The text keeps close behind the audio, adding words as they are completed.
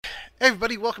Hey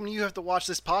everybody, welcome to You Have to Watch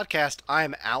This podcast.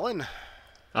 I'm Alan,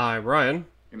 I'm Ryan.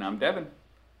 And I'm Devin.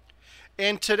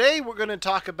 and today we're going to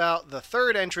talk about the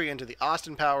third entry into the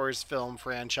Austin Powers film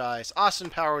franchise, Austin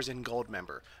Powers and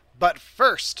Goldmember. But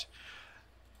first,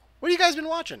 what have you guys been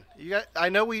watching? I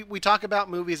know we talk about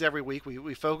movies every week.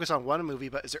 We focus on one movie,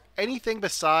 but is there anything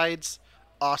besides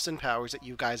Austin Powers that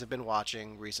you guys have been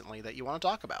watching recently that you want to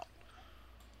talk about?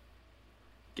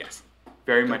 Yes,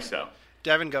 very much so.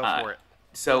 Devin, go for it.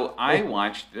 So I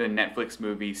watched the Netflix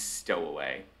movie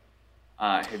Stowaway.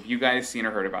 Have you guys seen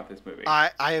or heard about this movie?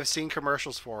 I have seen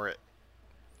commercials for it.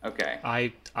 Okay.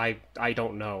 I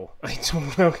don't know. I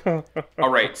don't know. All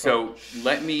right, so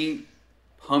let me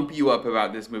pump you up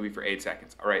about this movie for 8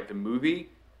 seconds. All right, the movie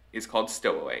is called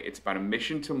Stowaway. It's about a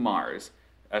mission to Mars,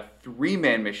 a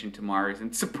 3-man mission to Mars,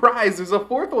 and surprise, there's a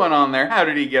 4th one on there. How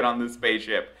did he get on this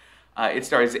spaceship? It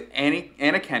stars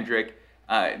Anna Kendrick,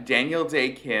 Daniel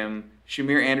Day Kim,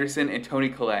 Shamir Anderson, and Toni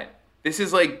Collette. This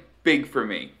is like big for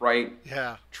me, right?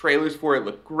 Yeah. Trailers for it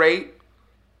look great.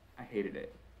 I hated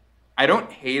it. I don't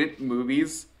hate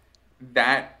movies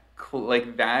that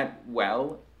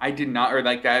well. I did not, or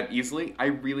like that easily. I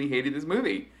really hated this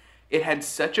movie. It had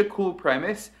such a cool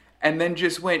premise, and then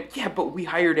just went, yeah, but we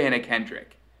hired Anna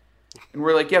Kendrick. And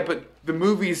we're like, yeah, but the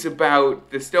movie's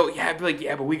about the yeah,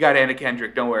 but we got Anna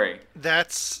Kendrick, don't worry. I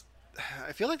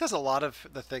feel like that's a lot of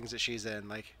the things that she's in.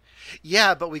 Like,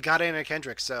 yeah, but we got Anna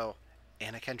Kendrick, so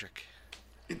Anna Kendrick.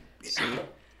 See?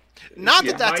 Not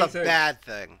Yeah, that that's my a thing- bad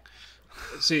thing.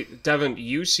 See, Devin,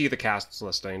 you see the cast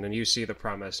listing and you see the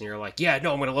premise, and you're like, "Yeah,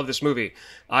 no, I'm gonna love this movie."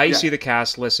 I see the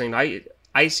cast listing.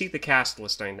 I see the cast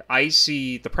listing. I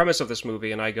see the premise of this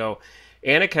movie, and I go,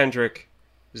 "Anna Kendrick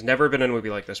has never been in a movie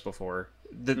like this before.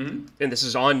 And this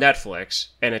is on Netflix,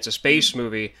 and it's a space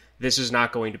movie. This is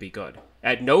not going to be good."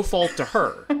 At no fault to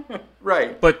her,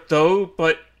 Right. but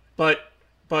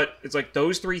it's like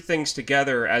those three things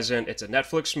together, as in it's a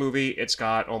Netflix movie. It's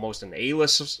got almost an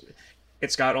A-list.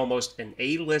 It's got almost an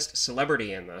A-list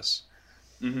celebrity in this.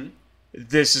 Mm-hmm.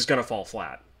 This is gonna fall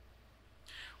flat.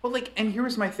 Well, like, and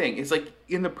here's my thing. Is like,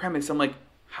 in the premise, I'm like,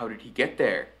 how did he get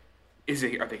there?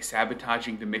 Are they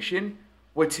sabotaging the mission?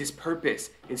 What's his purpose?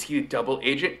 Is he a double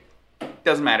agent?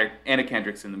 Doesn't matter. Anna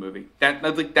Kendrick's in the movie.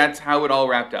 That's how it all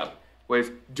wrapped up. Was,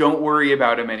 don't worry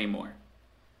about him anymore.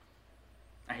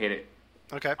 I hate it.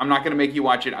 Okay. I'm not going to make you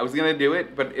watch it. I was going to do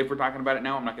it, but if we're talking about it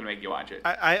now, I'm not going to make you watch it.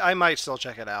 I might still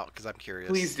check it out because I'm curious.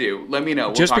 Please do. Let me know.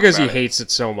 We'll Just talk because he about it. hates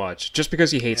it so much. Just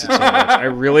because he hates it so much. I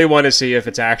really want to see if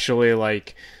it's actually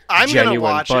like I'm genuine. gonna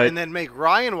watch but it and then make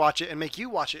Ryan watch it and make you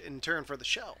watch it in turn for the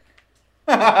show.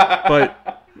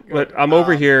 but I'm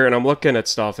over here and I'm looking at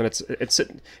stuff, and it's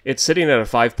sitting at a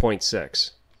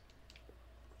 5.6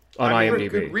 on For IMDb.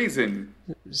 good reason.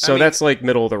 So I mean- that's like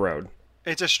middle of the road.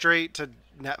 It's a straight to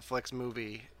Netflix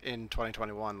movie in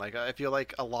 2021. Like, I feel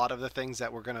like a lot of the things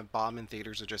that we're gonna bomb in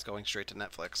theaters are just going straight to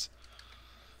Netflix.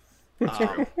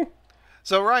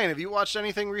 So Ryan, have you watched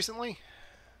anything recently?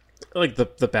 Like the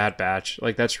Bad Batch,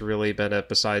 like that's really been it.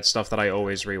 Besides stuff that I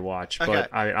always rewatch, Okay.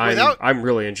 but Without- I'm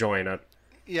really enjoying it.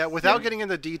 Yeah, without getting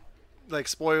into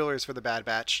spoilers for the Bad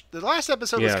Batch, the last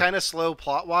episode was Yeah. kind of slow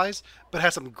plot wise, but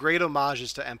has some great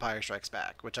homages to Empire Strikes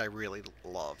Back, which I really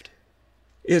loved.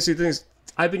 Yeah, see, things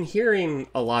I've been hearing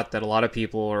a lot that a lot of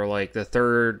people are like the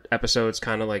third episode's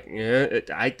kind of like,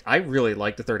 I really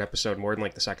like the third episode more than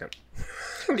like the second.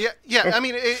 Yeah. I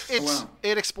mean, Wow.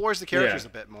 it explores the characters Yeah.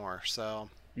 a bit more. So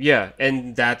Yeah,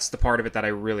 and that's the part of it that I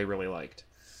really, really liked.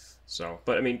 So,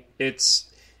 but I mean, it's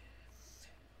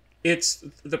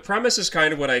the premise is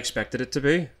kind of what I expected it to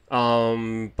be.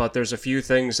 But there's a few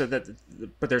things that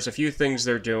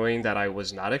they're doing that I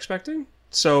was not expecting.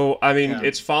 So, I mean, Yeah.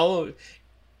 it's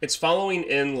following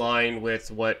in line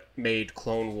with what made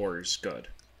Clone Wars good.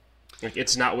 Like,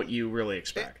 it's not what you really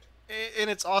expect. and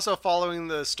it's also following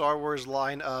the Star Wars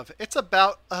line of it's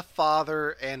about a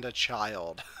father and a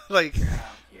child. Like,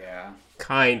 Yeah.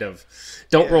 Kind of.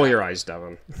 Don't roll Yeah. your eyes,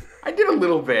 Devin. I did a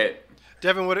little bit.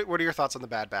 Devin, what are your thoughts on the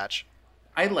Bad Batch?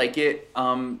 I like it.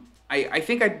 I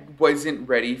think I wasn't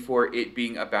ready for it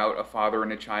being about a father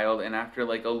and a child, and after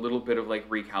like a little bit of like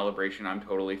recalibration, I'm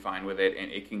totally fine with it,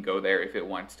 and it can go there if it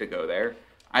wants to go there.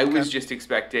 I was just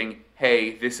expecting,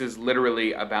 hey, this is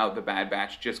literally about the Bad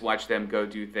Batch. Just watch them go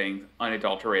do things,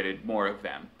 unadulterated, more of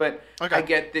them. But Okay. I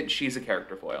get that she's a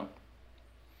character foil.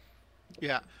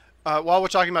 Yeah. While we're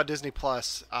talking about Disney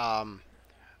Plus, I've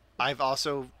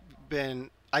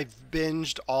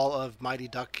binged all of Mighty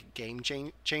Duck Game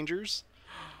Changers,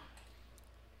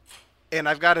 and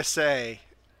I've got to say,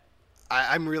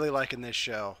 I'm really liking this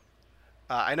show.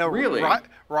 I know Really?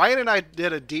 Ryan and I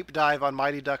did a deep dive on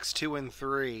Mighty Ducks 2 and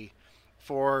 3,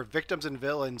 for Victims and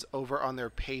Villains over on their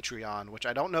Patreon, which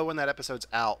I don't know when that episode's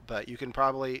out, but you can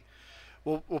probably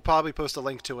we'll probably post a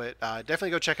link to it. Definitely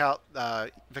go check out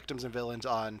Victims and Villains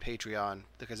on Patreon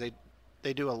because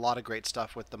they do a lot of great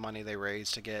stuff with the money they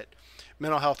raise to get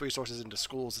mental health resources into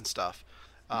schools and stuff.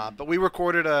 But we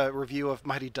recorded a review of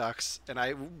Mighty Ducks, and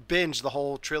I binged the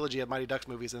whole trilogy of Mighty Ducks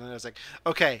movies, and then I was like,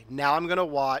 okay, now I'm gonna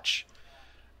watch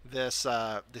this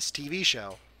TV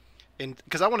show, and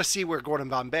because I want to see where Gordon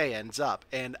Bombay ends up.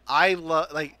 And I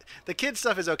love, like, the kid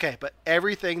stuff is okay, but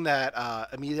everything that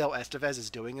Emilio Estevez is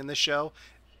doing in this show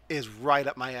is right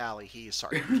up my alley. He's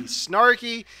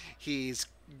snarky, he's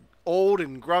old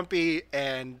and grumpy,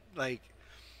 and like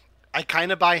I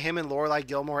kind of buy him and Lorelai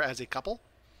Gilmore as a couple.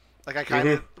 Like I kind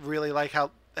of really like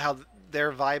how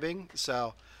they're vibing.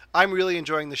 So I'm really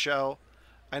enjoying the show.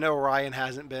 I know Ryan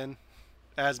hasn't been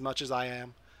as much as I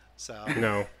am. So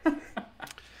No.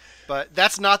 But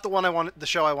that's not the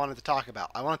show I wanted to talk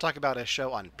about. I want to talk about a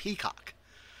show on Peacock.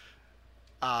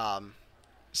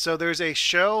 So there's a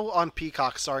show on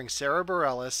Peacock starring Sarah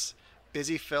Bareilles,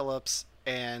 Busy Phillips,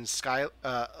 and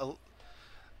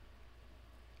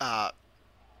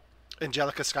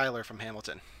Angelica Schuyler from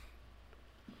Hamilton.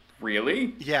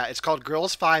 Really? Yeah, it's called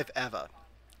Girls 5 Eva.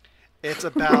 It's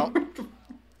about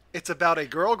a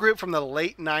girl group from the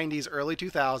late 90s, early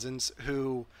 2000s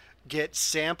who get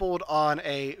sampled on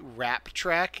a rap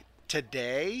track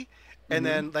today and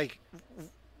then like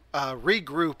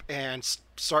regroup and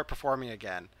start performing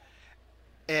again.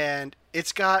 And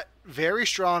it's got very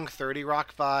strong 30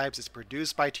 Rock vibes. It's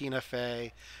produced by Tina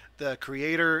Fey. The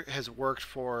creator has worked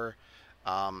for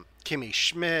Kimmy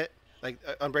Schmidt, like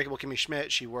Unbreakable Kimmy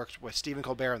Schmidt. She worked with Stephen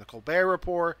Colbert on The Colbert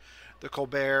Report, the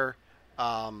Colbert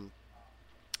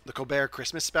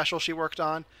Christmas special she worked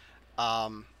on. I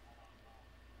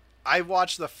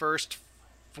watched the first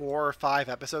 4 or 5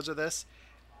 episodes of this,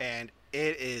 and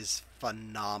it is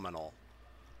phenomenal.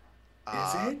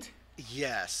 Is it?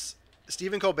 Yes.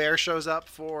 Stephen Colbert shows up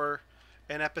for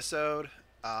an episode.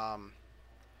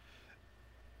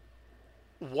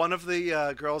 One of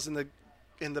the girls in the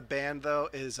band, though,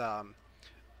 is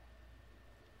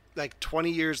like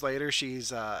 20 years later,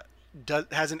 she's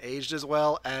hasn't aged as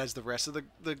well as the rest of the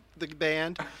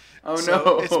band. Oh, so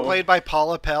no. It's played by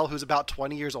Paula Pell, who's about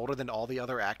 20 years older than all the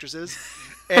other actresses,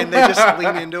 and they just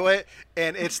lean into it,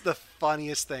 and it's the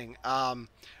funniest thing.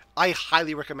 I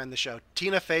highly recommend the show.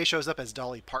 Tina Fey shows up as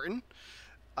Dolly Parton.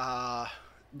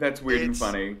 That's weird and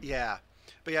funny. Yeah.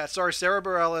 But yeah, it stars Sarah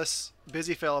Bareilles,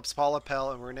 Busy Phillips, Paula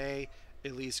Pell, and Renee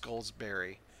Elise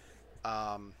Goldsberry.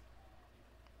 I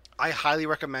highly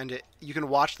recommend it. You can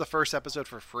watch the first episode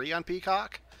for free on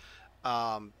Peacock.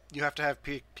 You have to have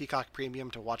Peacock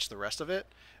Premium to watch the rest of it.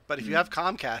 But if you have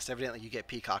Comcast, evidently you get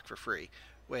Peacock for free,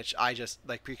 which I just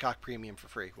like Peacock Premium for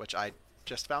free, which I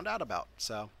just found out about.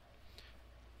 So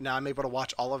now I'm able to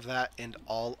watch all of that and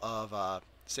all of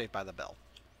Saved by the Bell.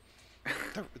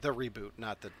 The reboot,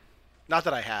 not that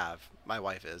I have. My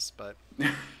wife is, but.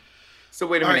 So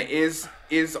wait a All minute. right.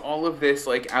 Is all of this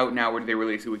like out now, or do they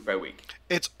release it week by week?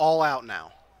 It's all out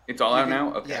now. It's all out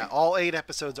now? Okay. Yeah, all 8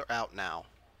 episodes are out now.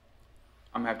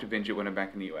 I'm gonna have to binge it when I'm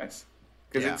back in the US.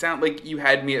 Because Yeah. it sounds like you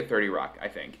had me at 30 Rock, I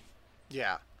think.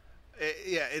 Yeah,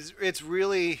 it's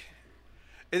really.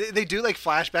 They do like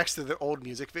flashbacks to the old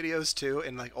music videos too,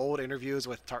 and like old interviews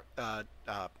with I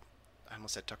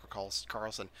almost said Tucker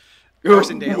Carlson,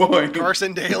 Carson Daly. Boy.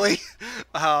 Carson Daly.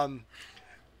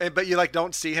 But you like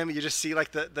don't see him. You just see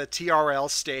like the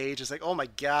TRL stage. It's like, oh my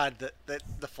god, the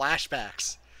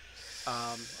flashbacks.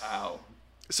 Wow.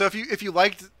 So if you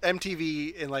liked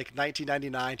MTV in like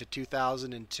 1999 to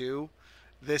 2002,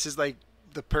 this is like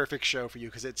the perfect show for you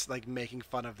because it's like making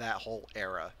fun of that whole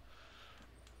era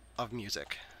of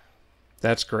music.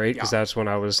 That's great because Yeah. that's when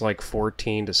I was like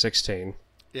 14 to 16.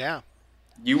 Yeah.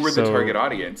 You were the So- target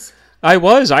audience. I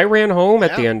ran home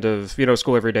at the Yeah. end of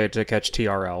school every day to catch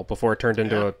TRL before it turned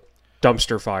into Yeah. a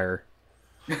dumpster fire.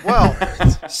 Well,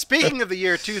 speaking of the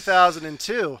year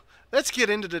 2002, let's get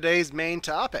into today's main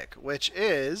topic, which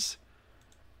is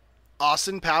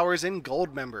Austin Powers and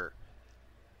Goldmember.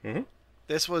 Mhm.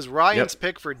 This was Ryan's Yep.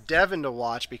 pick for Devin to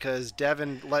watch because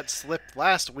Devin let slip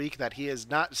last week that he has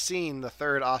not seen the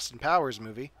third Austin Powers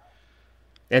movie.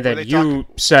 And Were then they you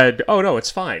said, "Oh no, it's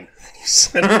fine." You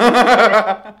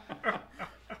said,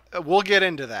 We'll get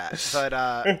into that. But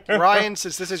Ryan,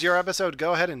 since this is your episode,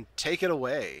 go ahead and take it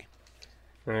away.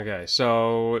 Okay,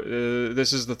 so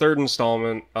this is the third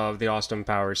installment of the Austin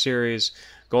Powers series.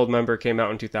 Goldmember came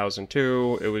out in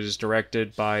 2002. It was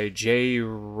directed by Jay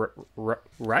Roach. Roach.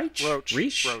 Reich?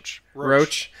 Roach.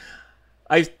 Roach.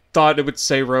 thought it would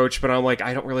say roach, but I'm like,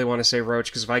 I don't really want to say roach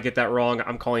because if I get that wrong,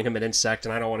 I'm calling him an insect,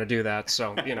 and I don't want to do that.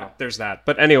 So, there's that.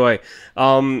 But anyway,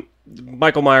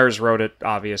 Michael Myers wrote it,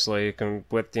 obviously,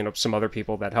 with, some other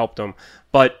people that helped him.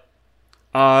 But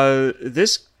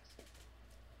this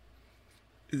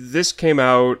came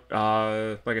out,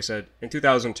 like I said, in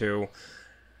 2002.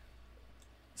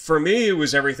 For me, it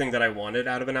was everything that I wanted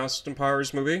out of an Austin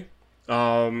Powers movie.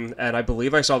 And I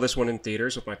believe I saw this one in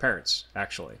theaters with my parents,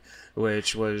 actually,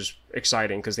 which was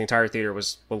exciting because the entire theater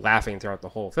was laughing throughout the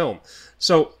whole film.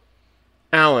 So,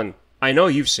 Alan, I know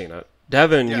you've seen it.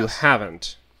 Devin, Yes. you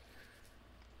haven't.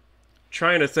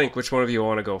 Trying to think which one of you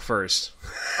want to go first.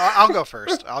 I'll go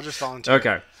first. I'll just volunteer.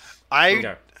 Okay.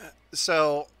 Okay.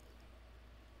 So,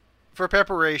 for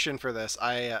preparation for this,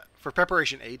 for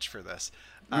preparation H for this,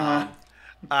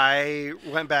 I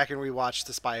went back and rewatched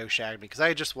The Spy Who Shagged Me because I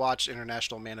had just watched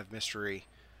International Man of Mystery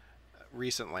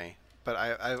recently, but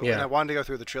and I wanted to go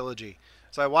through the trilogy,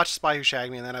 so I watched Spy Who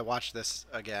Shagged Me and then I watched this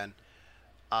again.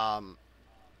 I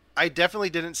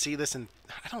definitely didn't see this I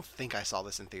don't think I saw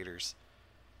this in theaters.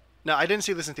 No, I didn't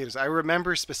see this in theaters. I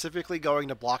remember specifically going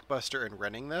to Blockbuster and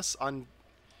renting this on.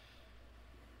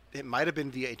 It might have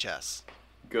been VHS.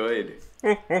 Good.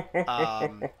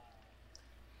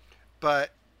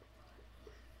 But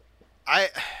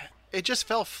it just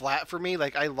fell flat for me.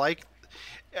 Like I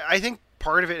think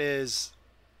part of it is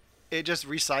it just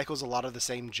recycles a lot of the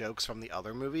same jokes from the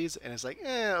other movies, and it's like,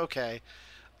 okay,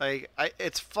 like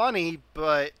it's funny,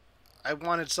 but I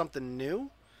wanted something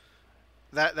new.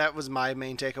 That was my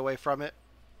main takeaway from it.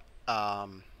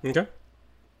 Okay.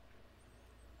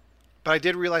 But I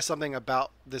did realize something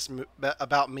about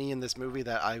about me in this movie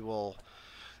that I will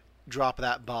drop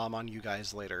that bomb on you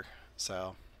guys later.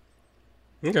 So.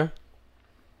 Okay.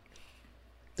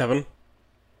 Devin?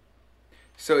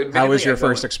 So how was your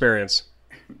first experience?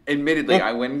 Admittedly,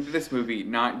 I went into this movie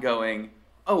not going,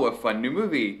 oh, a fun new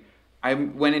movie. I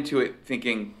went into it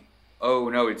thinking, oh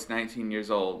no, it's 19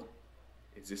 years old.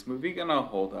 Is this movie gonna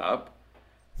hold up?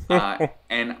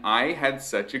 And I had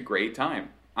such a great time.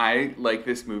 I like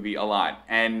this movie a lot,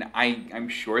 and I'm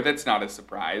sure that's not a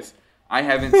surprise. I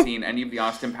haven't seen any of the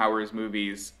Austin Powers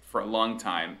movies for a long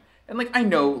time. And, like, I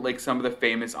know, like, some of the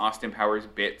famous Austin Powers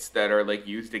bits that are, like,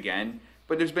 used again,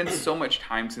 but there's been so much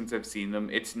time since I've seen them.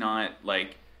 It doesn't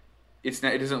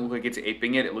look like it's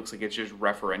aping it. It looks like it's just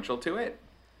referential to it.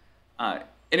 And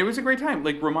it was a great time.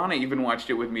 Like, Romana even watched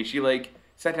it with me. She, like,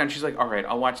 sat down. She's like, all right,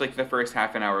 I'll watch, like, the first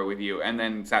half an hour with you, and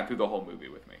then sat through the whole movie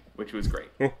with me, which was great.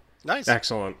 Nice.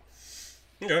 Excellent.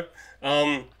 Okay.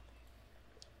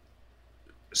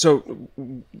 So,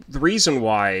 the reason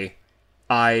why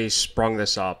I sprung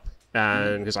this up,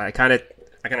 and because I kind of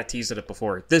teased it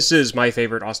before. This is my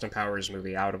favorite Austin Powers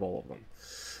movie out of all of them.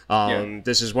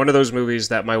 This is one of those movies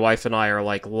that my wife and I are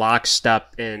like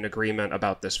lockstep in agreement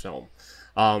about this film.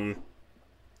 And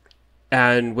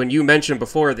when you mentioned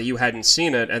before that you hadn't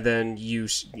seen it, and then you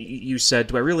said,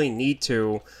 "Do I really need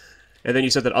to?" And then you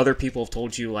said that other people have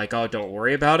told you like, "Oh, don't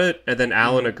worry about it." And then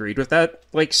Alan agreed with that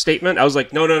like statement. I was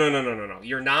like, "No.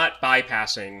 You're not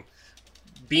bypassing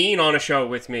being on a show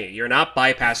with me. You're not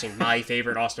bypassing my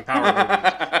favorite Austin Powers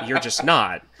movies. You're just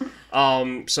not."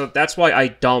 So that's why I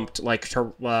dumped like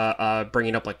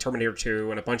bringing up like Terminator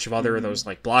 2 and a bunch of other of those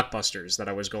like blockbusters that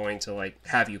I was going to like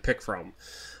have you pick from.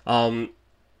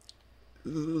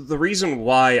 The reason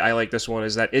why I like this one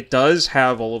is that it does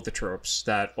have all of the tropes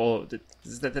that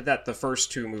the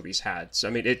first two movies had. So,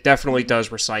 I mean, it definitely does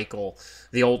recycle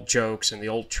the old jokes and the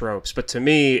old tropes, but to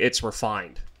me, it's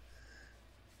refined.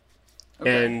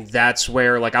 Okay. And that's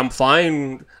where, like, I'm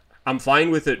fine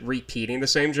with it repeating the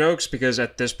same jokes because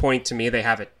at this point, to me, they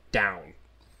have it down,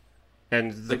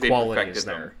 and the quality is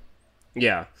there.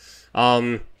 Yeah,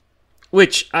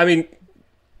 which I mean,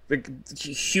 the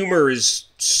humor is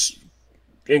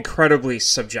incredibly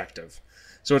subjective,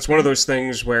 so it's one of those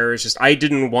things where it's just I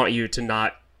didn't want you to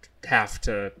not have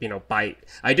to,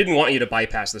 I didn't want you to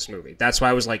bypass this movie. That's why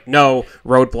I was like, no,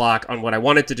 roadblock on what I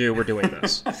wanted to do. We're doing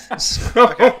this.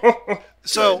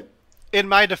 So, in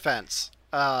my defense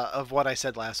of what I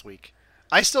said last week,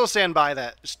 I still stand by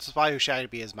that Spy Who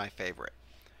Shagged Me is my favorite.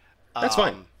 That's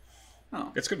fine.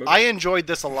 It's a good movie. I enjoyed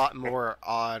this a lot more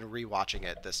on rewatching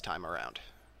it this time around.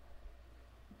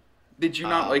 Did you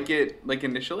not like it like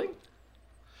initially?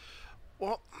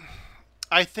 Well,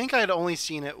 I think I had only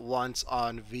seen it once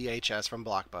on VHS from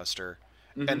Blockbuster,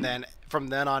 and then from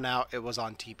then on out, it was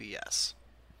on TBS.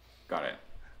 Got it.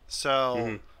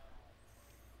 So,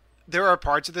 there are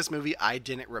parts of this movie I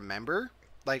didn't remember.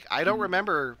 Like, I don't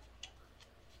remember...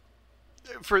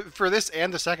 For this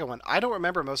and the second one, I don't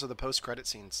remember most of the post-credit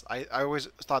scenes. I always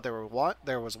thought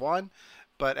there was one,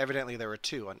 but evidently there were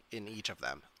two in each of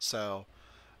them. So,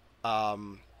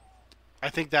 I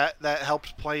think that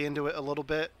helped play into it a little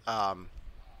bit.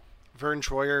 Vern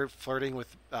Troyer flirting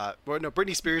with,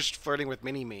 Britney Spears flirting with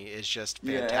Mini Me is just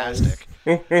fantastic.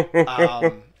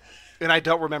 Yes. And I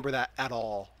don't remember that at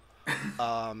all.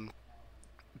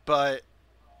 But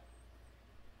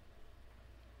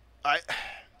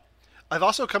I've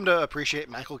also come to appreciate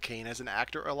Michael Caine as an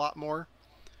actor a lot more,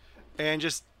 and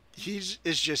just is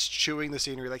just chewing the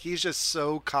scenery. Like, he's just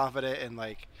so confident and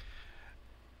like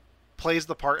plays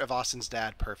the part of Austin's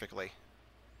dad perfectly.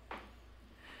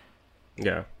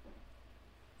 Yeah.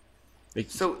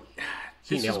 So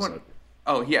He this is nails one. it.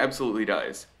 Oh, he absolutely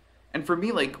does. And for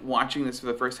me, like watching this for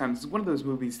the first time, this is one of those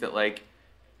movies that like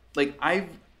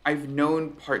I've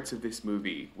known parts of this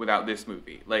movie without this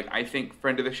movie. Like, I think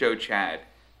friend of the show Chad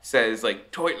says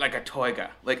like toy like a toiga.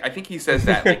 Like, I think he says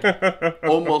that like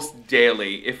almost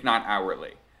daily, if not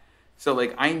hourly. So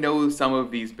like I know some of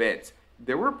these bits.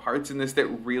 There were parts in this that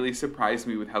really surprised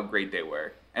me with how great they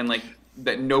were, and like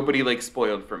that nobody like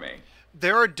spoiled for me.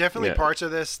 There are definitely Yeah. parts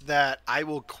of this that I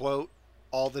will quote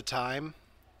all the time.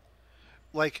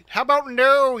 Like, how about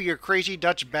no, you crazy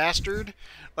Dutch bastard?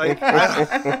 Like,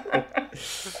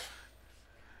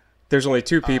 There's only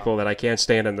two people that I can't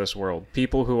stand in this world: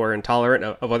 people who are intolerant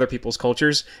of other people's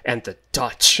cultures, and the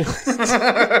Dutch.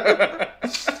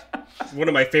 One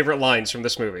of my favorite lines from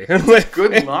this movie.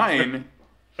 Good line.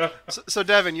 so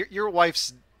Devin, your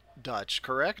wife's Dutch,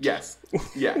 correct? Yes.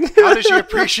 Yeah. How does she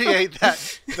appreciate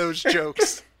those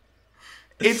jokes?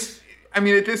 I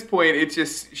mean, at this point, it's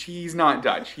just, he's not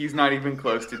Dutch. He's not even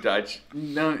close to Dutch.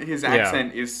 No, his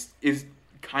accent is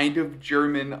kind of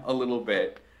German a little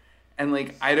bit. And,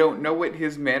 like, I don't know what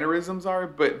his mannerisms are,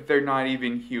 but they're not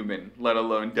even human, let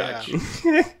alone Dutch.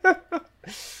 Yeah.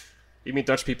 You mean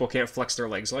Dutch people can't flex their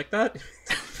legs like that?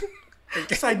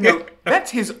 Side note,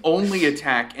 that's his only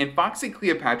attack, and Foxy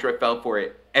Cleopatra fell for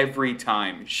it every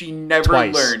time. She never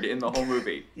Twice. learned in the whole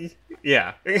movie.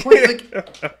 Yeah. Like,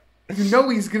 you know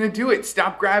he's gonna do it.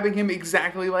 Stop grabbing him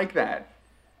exactly like that.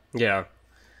 Yeah.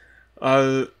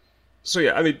 So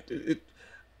yeah, I mean,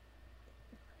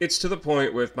 it's to the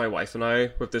point with my wife and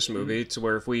I with this movie to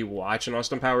where if we watch an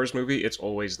Austin Powers movie, it's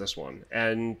always this one.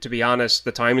 And to be honest,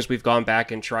 the times we've gone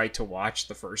back and tried to watch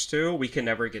the first two, we can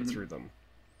never get through them.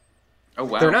 Oh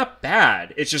wow. They're not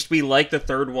bad. It's just we like the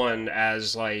third one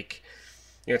as like,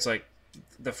 you know, it's like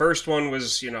the first one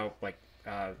was, you know, like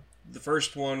the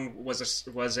first one was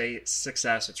a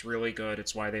success. It's really good.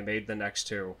 It's why they made the next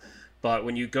two. But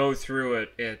when you go through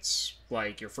it, it's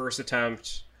like your first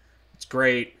attempt, it's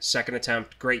great. Second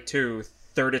attempt, great too.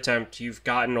 Third attempt, you've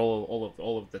gotten all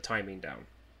of the timing down.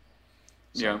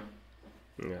 Yeah.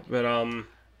 Yeah, but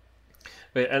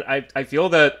and I feel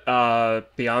that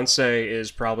Beyonce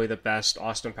is probably the best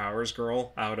Austin Powers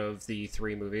girl out of the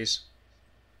three movies.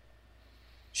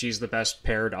 She's the best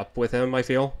paired up with him, I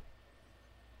feel.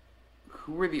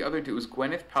 Who were the other two? Was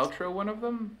Gwyneth Paltrow one of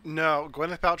them? No,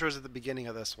 Gwyneth Paltrow is at the beginning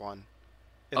of this one.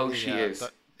 She is.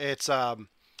 It's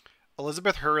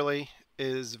Elizabeth Hurley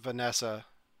is Vanessa,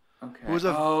 Okay. who was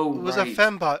a right.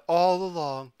 fembot all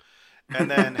along,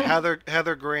 and then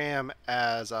Heather Graham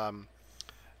as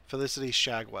Felicity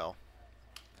Shagwell.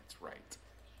 That's right.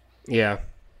 Yeah.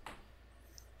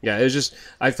 Yeah, it was just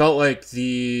I felt like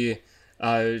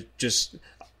I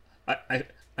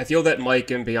feel that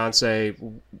Mike and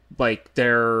Beyonce, like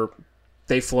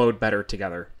they flowed better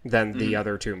together than the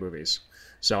other two movies.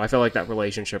 So I felt like that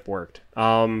relationship worked.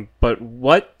 But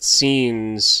what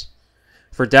scenes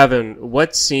for Devin?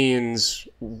 What scene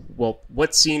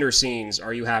or scenes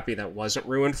are you happy that wasn't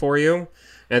ruined for you?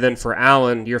 And then for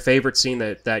Alan, your favorite scene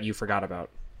that you forgot about.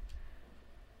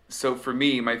 So for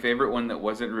me, my favorite one that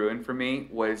wasn't ruined for me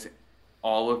was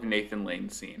all of Nathan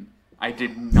Lane's scene. I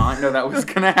did not know that was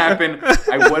going to happen.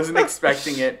 I wasn't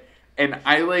expecting it. And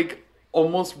I like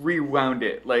almost rewound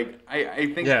it. Like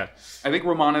I think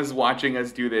Romana's watching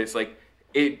us do this. Like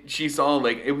she saw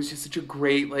like it was just such a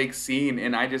great like scene,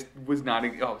 and I just was not.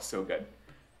 So good.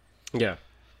 Yeah.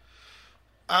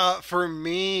 For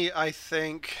me, I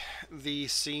think the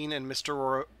scene in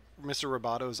Mr.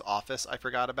 Robato's office I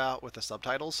forgot about with the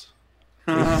subtitles.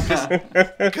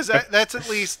 Because that's at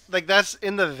least like that's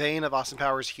in the vein of Austin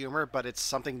Powers humor, but it's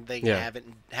something they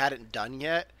hadn't done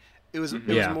yet. It was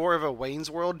more of a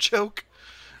Wayne's World joke,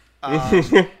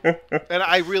 and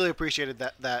I really appreciated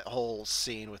that whole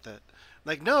scene with it.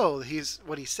 Like, no,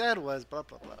 what he said was blah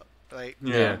blah blah. Like,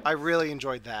 I really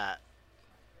enjoyed that.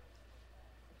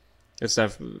 It's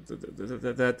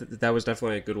that was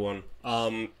definitely a good one.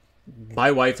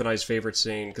 My wife and I's favorite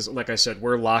scene, because like I said,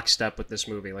 we're lockstep with this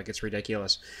movie, like it's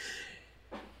ridiculous,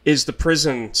 is the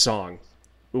prison song.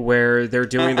 where they're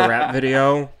doing the rap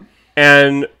video,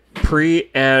 and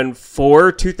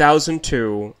for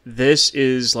 2002, this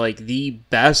is like the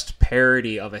best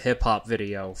parody of a hip hop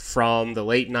video from the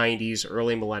late 90s,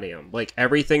 early millennium. Like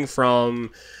everything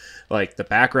from like the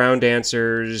background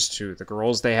dancers to the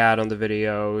girls they had on the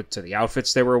video to the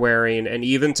outfits they were wearing, and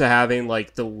even to having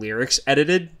like the lyrics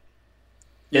edited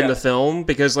in the film,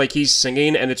 because like he's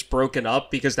singing and it's broken up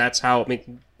because that's how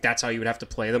you would have to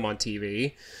play them on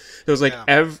TV. It was like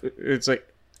it's like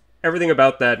everything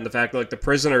about that, and the fact that like the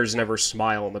prisoners never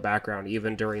smile in the background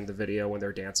even during the video when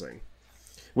they're dancing,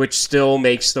 which still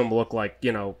makes them look like,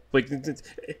 you know, like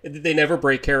they never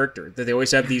break character. They always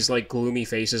have these like gloomy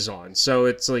faces on. So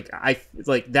it's like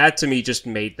that to me just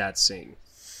made that scene.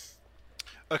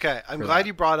 Okay, I'm glad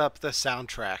you brought up the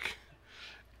soundtrack,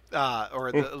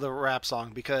 or the rap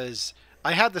song, because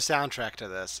I had the soundtrack to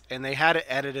this, and they had it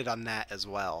edited on that as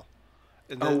well.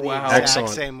 In the exact Excellent.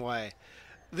 same way.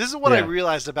 This is what I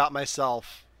realized about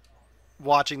myself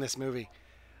watching this movie.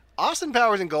 Austin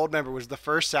Powers and Goldmember was the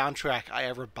first soundtrack I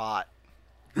ever bought.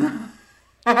 And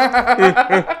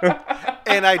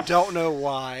I don't know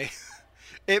why.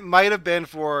 It might have been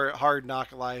for Hard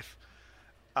Knock Life.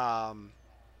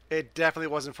 It definitely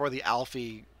wasn't for the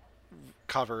Alfie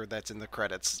cover that's in the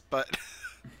credits. But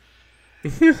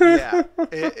yeah,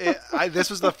 this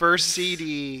was the first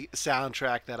CD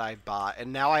soundtrack that I bought.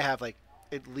 And now I have like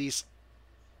at least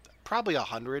probably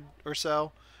 100 or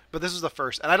so. But this was the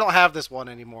first, and I don't have this one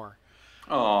anymore.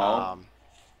 Oh.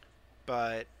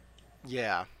 But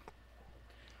yeah.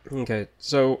 Okay,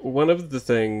 so one of the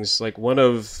things, like one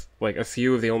of like a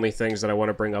few of the only things that I want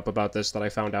to bring up about this that I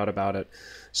found out about it.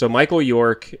 So Michael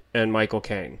York and Michael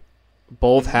Caine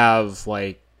both have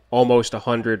like almost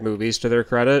 100 movies to their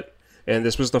credit, and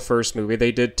this was the first movie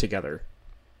they did together.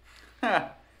 And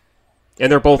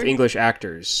they're both English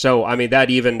actors, so I mean that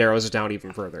even narrows it down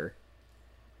even further.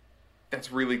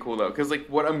 That's really cool though, because like,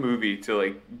 what a movie to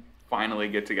like finally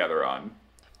get together on.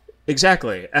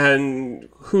 Exactly, and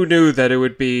who knew that it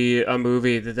would be a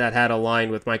movie that had a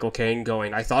line with Michael Caine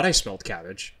going, "I thought I smelled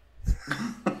cabbage."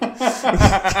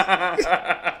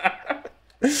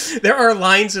 There are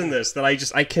lines in this that I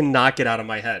cannot get out of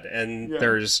my head, and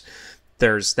there's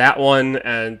that one,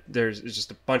 and there's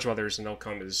just a bunch of others, and they'll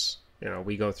come as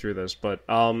we go through this, but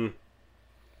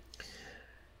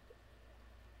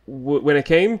when it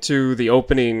came to the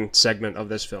opening segment of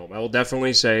this film, I will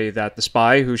definitely say that The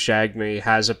Spy Who Shagged Me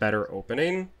has a better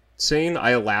opening scene.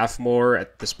 I laugh more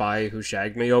at The Spy Who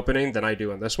Shagged Me opening than I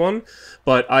do in this one,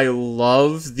 but I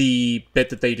love the bit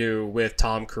that they do with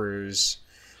Tom Cruise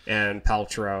and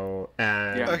Paltrow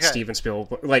and Steven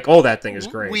Spielberg. Like, all that thing is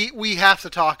great. We have to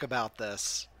talk about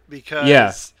this,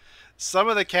 because some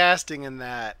of the casting in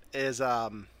that is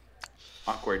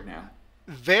awkward now.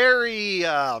 Very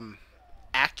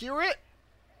accurate.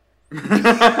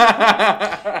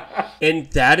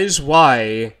 And that is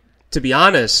why, to be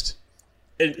honest,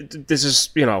 this is,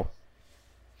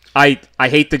 I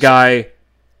hate the guy,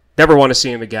 never want to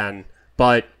see him again,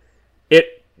 but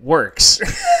it works.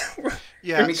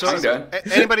 Yeah, so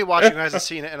anybody watching who hasn't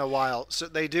seen it in a while, so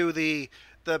they do the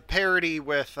parody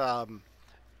with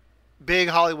big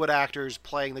Hollywood actors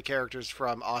playing the characters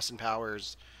from Austin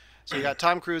Powers. So you got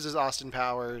Tom Cruise as Austin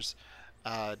Powers,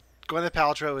 Gwyneth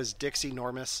Paltrow is Dixie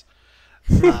Normus.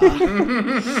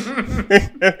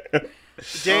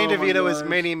 Danny DeVito is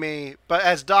Mini-Me. But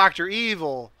as Dr.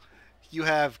 Evil, you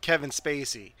have Kevin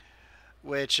Spacey,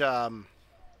 which, he's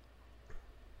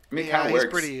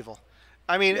pretty evil.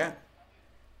 I mean,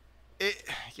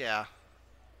 Yeah,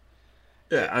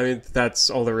 I mean, that's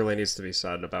all that really needs to be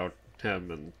said about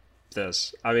him and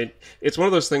this. I mean, it's one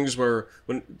of those things where,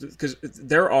 because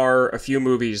there are a few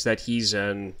movies that he's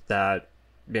in that,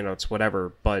 it's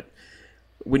whatever, but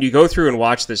when you go through and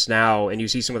watch this now and you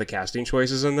see some of the casting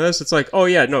choices in this, it's like, oh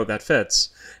yeah, no, that fits.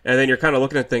 And then you're kind of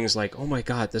looking at things like, oh my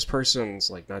god, this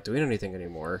person's like not doing anything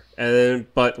anymore. And then,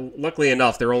 but luckily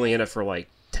enough, they're only in it for like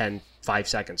 5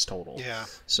 seconds total. Yeah.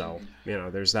 So,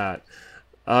 there's that.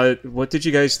 What did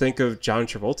you guys think of John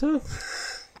Travolta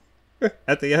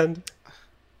at the end?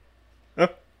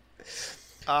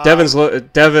 Oh.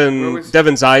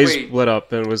 Devin's eyes lit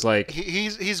up and was like,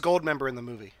 he's Goldmember in the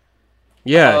movie.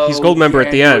 Yeah, he's Goldmember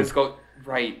at the end.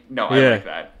 Right. No, I like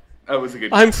that. That was a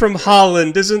good. I'm from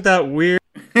Holland. Isn't that weird?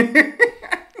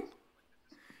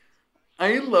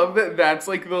 I love that. That's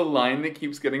like the line that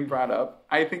keeps getting brought up.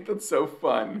 I think that's so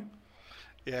fun.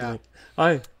 Yeah.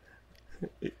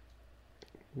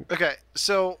 Okay,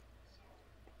 so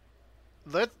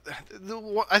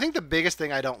I think the biggest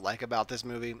thing I don't like about this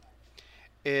movie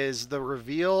is the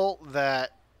reveal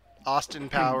that Austin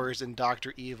Powers and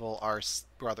Dr. Evil are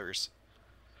brothers.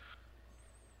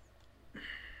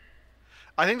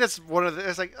 I think that's one of the.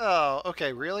 It's like, oh,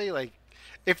 okay, really? Like,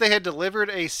 if they had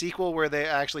delivered a sequel where they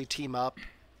actually team up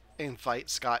and fight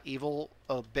Scott Evil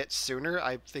a bit sooner,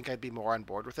 I think I'd be more on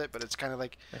board with it. But it's kind of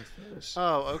like,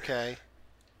 oh, okay.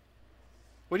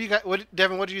 What do you got? What,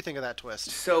 Devin? What do you think of that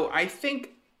twist? So I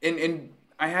think, and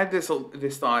I had this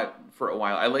thought for a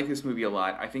while. I like this movie a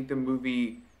lot. I think the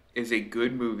movie is a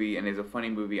good movie and is a funny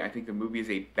movie. I think the movie is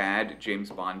a bad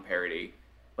James Bond parody.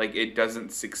 Like, it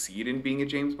doesn't succeed in being a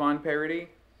James Bond parody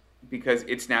because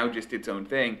it's now just its own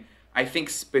thing. I think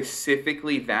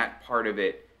specifically that part of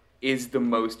it is the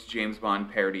most James Bond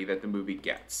parody that the movie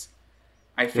gets.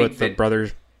 I think with the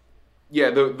brothers. Yeah,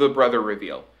 the brother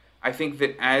reveal. I think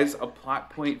that as a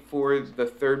plot point for the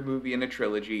third movie in a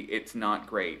trilogy, it's not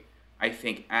great. I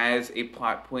think as a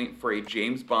plot point for a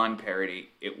James Bond parody,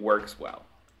 it works well.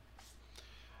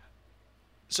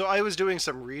 So I was doing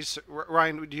some research.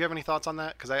 Ryan, do you have any thoughts on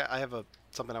that? Because I have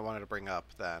something I wanted to bring up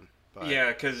then. But... Yeah,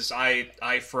 because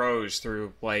I froze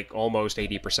through like almost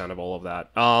 80% of all of that.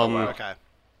 Okay.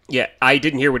 Yeah, I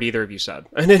didn't hear what either of you said.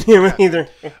 I didn't hear it either.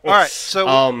 All right, so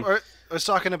I was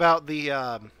talking about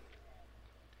the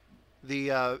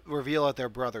reveal at their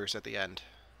brothers at the end.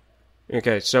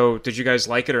 Okay, so did you guys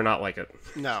like it or not like it?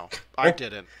 No, I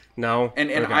didn't. No? And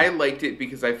Okay. I liked it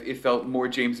because it felt more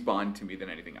James Bond to me than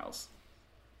anything else.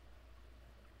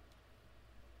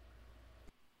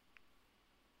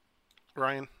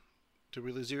 Ryan, did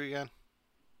we lose you again?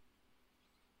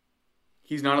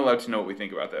 He's not allowed to know what we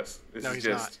think about this. This No, is he's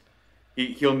just not.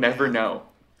 He'll never know.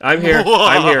 I'm here.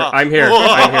 I'm here. I'm here.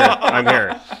 I'm here. I'm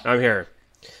here. I'm here.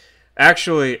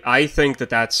 Actually, I think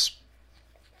that's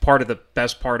part of the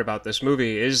best part about this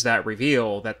movie is that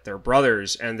reveal that they're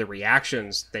brothers and the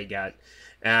reactions they get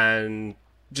and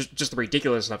just the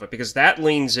ridiculousness of it, because that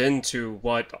leans into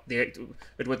what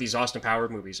these Austin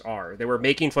Powers movies are. They were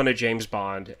making fun of James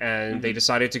Bond, and they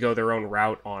decided to go their own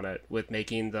route on it with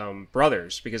making them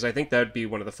brothers, because I think that'd be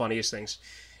one of the funniest things.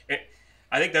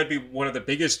 I think that'd be one of the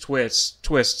biggest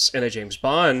twists in a James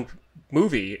Bond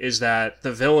movie, is that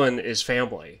the villain is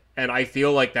family. And I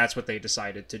feel like that's what they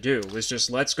decided to do, was just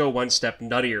let's go one step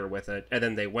nuttier with it, and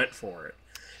then they went for it.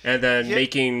 And then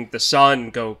making the son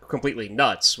go completely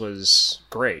nuts was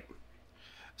great.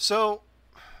 So,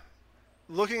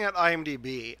 looking at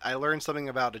IMDb, I learned something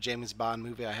about a James Bond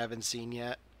movie I haven't seen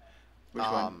yet. Which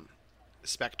one?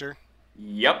 Spectre.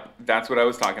 Yep, that's what I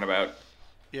was talking about.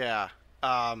 Yeah.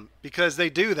 Because they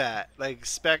do that. Like,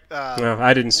 No,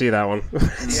 I didn't see that one.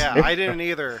 yeah, I didn't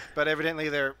either. But evidently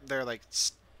they're like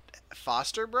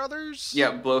foster brothers?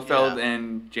 Yeah, Blofeld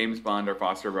and James Bond are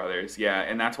foster brothers. Yeah,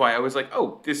 and that's why I was like,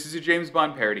 oh, this is a James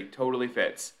Bond parody. Totally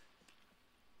fits.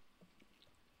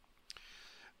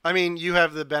 I mean, you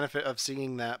have the benefit of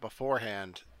seeing that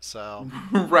beforehand, so...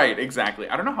 Right, exactly.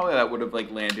 I don't know how that would have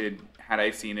landed had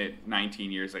I seen it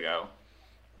 19 years ago.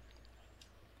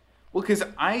 Well, because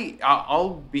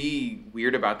I'll be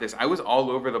weird about this. I was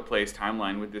all over the place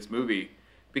timeline with this movie.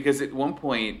 Because at one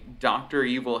point, Dr.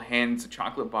 Evil hands a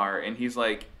chocolate bar, and he's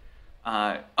like,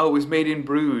 oh, it was made in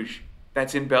Bruges.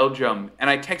 That's in Belgium. And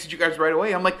I texted you guys right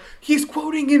away. I'm like, he's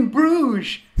quoting in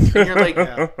Bruges. And you're like,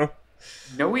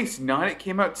 no, he's not. It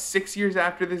came out 6 years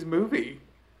after this movie.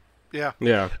 Yeah.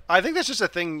 Yeah. I think that's just a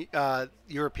thing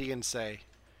Europeans say.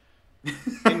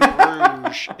 In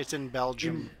Bruges. It's in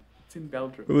Belgium. It's in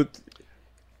Belgium.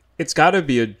 It's got to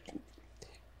be a...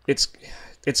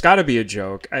 It's got to be a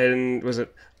joke. And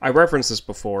I referenced this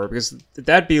before, because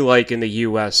that'd be like in the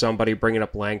U.S. somebody bringing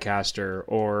up Lancaster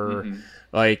or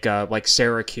like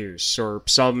Syracuse or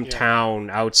some town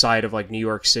outside of like New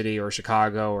York City or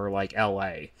Chicago or like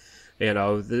L.A. You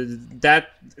know,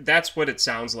 that's what it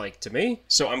sounds like to me.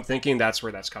 So I'm thinking that's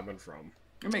where that's coming from.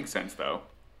 It makes sense, though.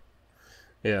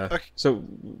 Yeah. Okay. So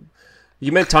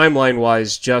you meant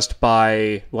timeline-wise just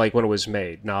by, like, when it was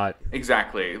made, not...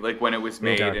 Exactly. Like, when it was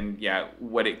made and,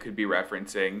 what it could be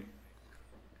referencing.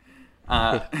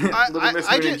 Little Miss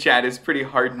Moon in chat is pretty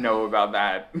hard no about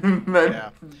that.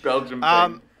 Belgium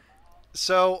thing.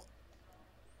 So,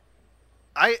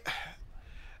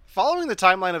 following the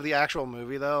timeline of the actual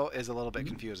movie, though, is a little bit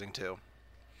confusing, too.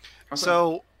 Okay.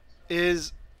 So,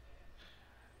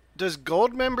 does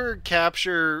Goldmember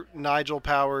capture Nigel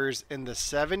Powers in the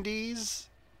 70s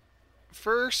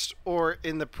first, or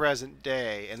in the present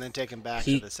day, and then take him back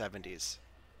to the 70s?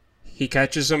 He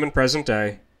catches him in present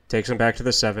day, takes him back to the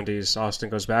 70s. Austin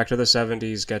goes back to the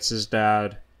 70s, gets his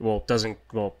dad.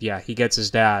 He gets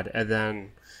his dad, and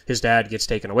then his dad gets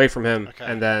taken away from him,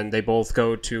 and then they both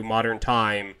go to modern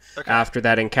time after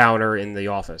that encounter in the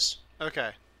office.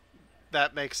 Okay.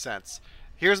 That makes sense.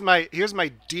 Here's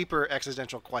my deeper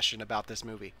existential question about this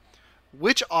movie.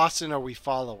 Which Austin are we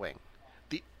following?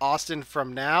 the Austin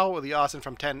from now or the Austin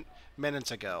from 10 minutes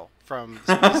ago from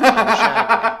Spy Who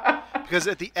Shagged Me. Because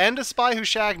at the end of Spy Who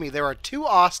Shagged Me, there are two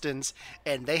Austins,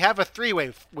 and they have a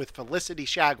three-way with Felicity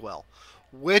Shagwell.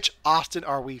 Which Austin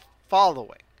are we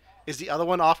following? Is the other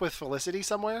one off with Felicity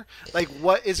somewhere? Like,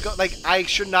 what is like? I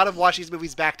should not have watched these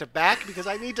movies back to back because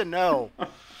I need to know.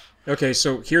 Okay,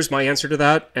 so here's my answer to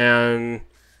that, and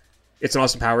it's an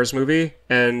Austin Powers movie,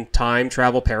 and time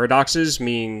travel paradoxes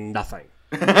mean nothing.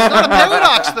 It's not a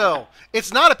paradox, though.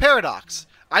 It's not a paradox.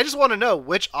 I just want to know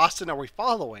which Austin are we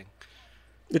following.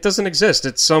 It doesn't exist.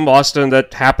 It's some Austin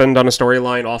that happened on a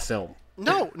storyline off film.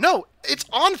 No, it's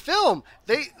on film.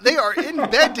 They are in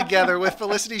bed together with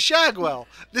Felicity Shagwell.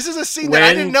 This is a scene that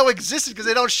I didn't know existed because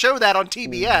they don't show that on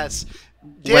TBS.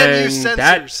 Damn you,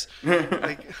 censors!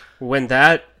 When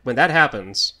that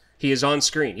happens, he is on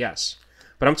screen, yes.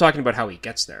 But I'm talking about how he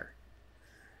gets there.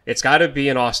 It's got to be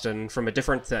an Austin from a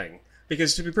different thing.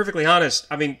 Because to be perfectly honest,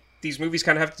 I mean, these movies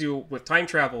kind of have to do with time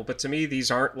travel, but to me, these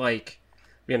aren't like,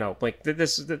 like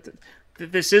this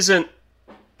isn't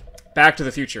Back to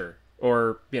the Future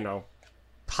or,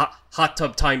 Hot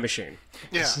Tub Time Machine.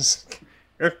 Yeah.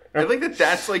 I think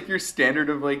that's like your standard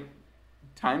of like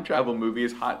time travel movie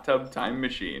is Hot Tub Time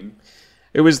Machine.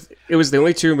 It was the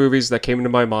only two movies that came into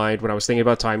my mind when I was thinking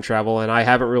about time travel, and I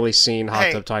haven't really seen Hot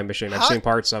Tub Time Machine. I've seen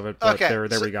parts of it, but there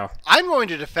we go. I'm going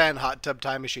to defend Hot Tub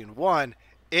Time Machine. One,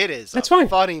 it is a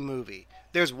funny movie.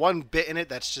 There's one bit in it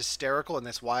that's hysterical, and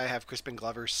that's why I have Crispin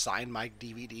Glover sign my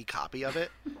DVD copy of it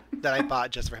that I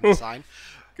bought just for him to sign.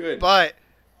 Good. But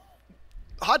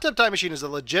Hot Tub Time Machine is a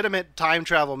legitimate time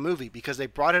travel movie because they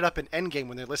brought it up in Endgame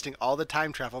when they're listing all the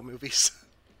time travel movies.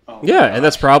 Oh, yeah, and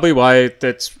that's probably why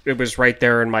it was right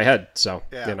there in my head. So,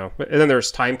 And then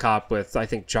there's Time Cop with, I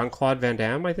think, Jean-Claude Van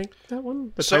Damme, I think, that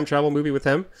one? The time travel movie with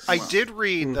him. I did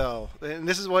read, though, and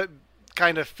this is what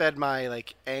kind of fed my,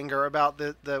 anger about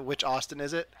the which Austin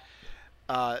is it?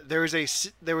 There was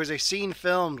a scene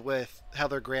filmed with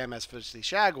Heather Graham as Felicity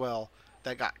Shagwell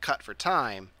that got cut for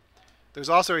time. There's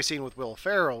also a scene with Will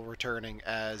Ferrell returning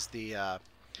as the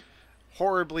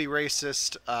horribly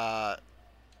racist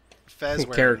Fez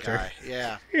character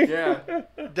guy. Yeah.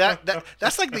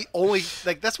 That's like the only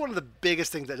that's one of the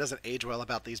biggest things that doesn't age well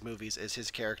about these movies is his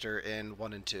character in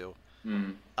 1 and 2.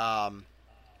 And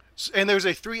there was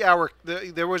a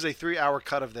 3-hour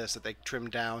cut of this that they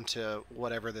trimmed down to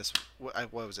whatever this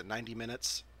what was it 90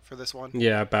 minutes for this one.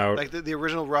 Yeah, about like the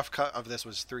original rough cut of this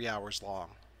was 3 hours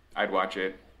long. I'd watch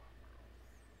it.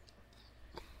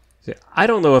 I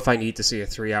don't know if I need to see a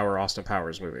 3-hour Austin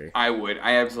Powers movie. I would.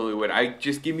 I absolutely would.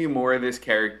 Just give me more of these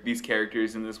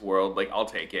characters in this world. Like, I'll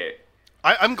take it.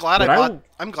 I'm glad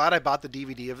I'm glad I bought the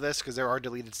DVD of this because there are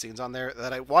deleted scenes on there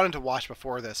that I wanted to watch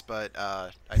before this, but I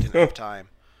didn't have time.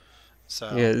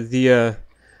 So yeah,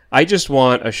 I just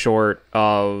want a short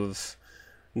of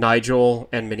Nigel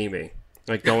and Mini-Me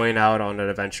going out on an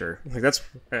adventure. That's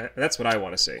what I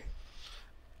want to see.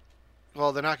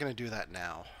 Well, they're not going to do that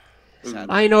now. Sadly.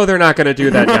 I know they're not going to do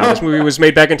that now. This movie was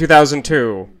made back in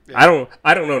 2002. Yeah.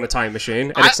 I don't own a time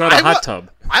machine, and it's not a hot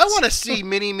tub. I want to see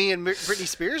Mini-Me and Britney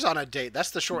Spears on a date. That's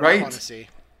the short I want to see.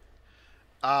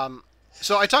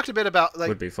 So I talked a bit about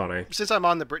would be funny. Since I'm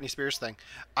on the Britney Spears thing,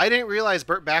 I didn't realize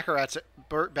Burt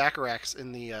Bacharach's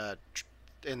in the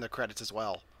credits as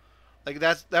well. Like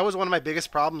that was one of my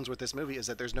biggest problems with this movie is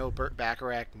that there's no Burt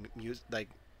Bacharach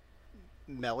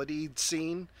melody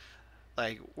scene.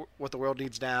 Like What the World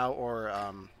Needs Now or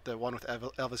the one with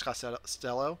Elvis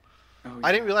Costello. Oh, yeah.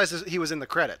 I didn't realize he was in the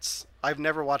credits. I've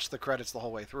never watched the credits the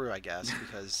whole way through, I guess,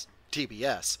 because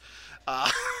TBS.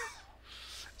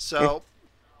 So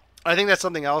I think that's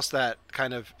something else that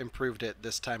kind of improved it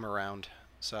this time around.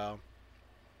 So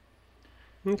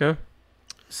okay.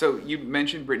 So you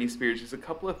mentioned Britney Spears. There's a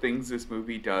couple of things this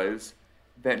movie does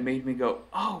that made me go,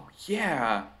 oh,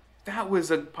 yeah, that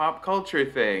was a pop culture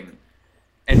thing.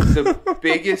 And the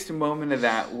biggest moment of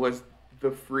that was the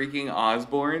freaking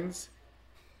Osbournes.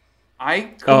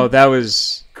 That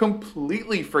was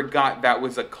completely forgot that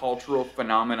was a cultural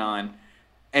phenomenon,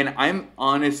 and I'm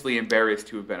honestly embarrassed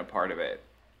to have been a part of it.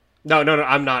 No,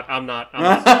 I'm not.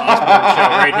 Osbourne show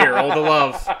right here. All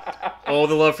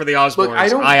the love for the Osbournes. Look, I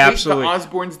don't hate the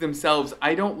Osbournes themselves.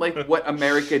 I don't like what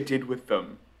America did with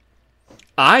them.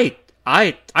 I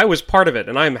was part of it,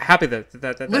 and I'm happy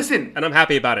that listen, and I'm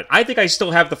happy about it. I think I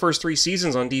still have the first 3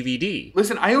 seasons on DVD.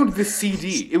 Listen, I owned the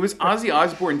CD. It was Ozzy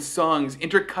Osbourne's songs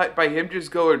intercut by him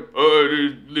just going,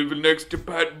 "Oh, living next to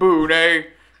Pat Boone, eh?"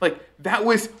 Like that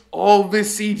was all the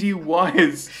CD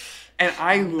was, and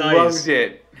I loved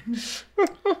it.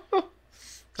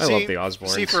 I love the Osbournes.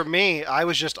 See, for me, I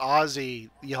was just Ozzy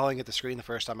yelling at the screen the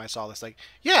first time I saw this. Like,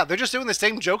 yeah, they're just doing the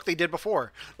same joke they did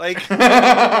before. Like,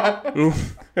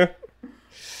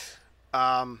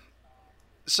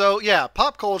 so yeah,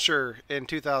 pop culture in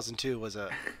 2002 was a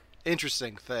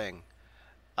interesting thing.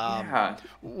 Yeah.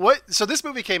 So this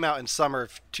movie came out in summer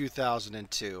of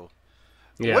 2002.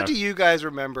 Yeah. What do you guys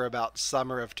remember about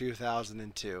summer of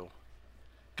 2002?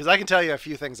 Because I can tell you a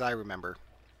few things I remember.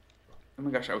 Oh my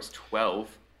gosh, I was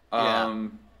 12. Yeah.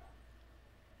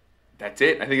 That's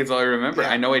it. I think it's all I remember.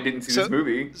 Yeah. I know I didn't see this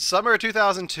movie. Summer of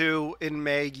 2002, in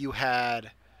May, you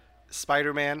had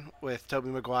Spider-Man with Tobey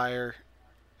Maguire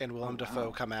and Willem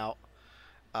Dafoe come out.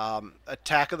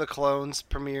 Attack of the Clones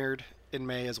premiered in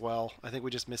May as well. I think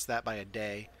we just missed that by a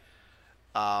day.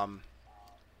 But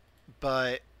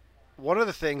one of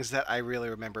the things that I really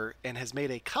remember and has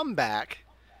made a comeback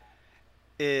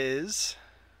is,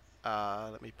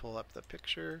 let me pull up the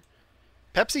picture,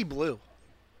 Pepsi Blue.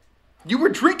 You were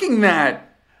drinking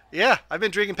that. Yeah, I've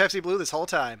been drinking Pepsi Blue this whole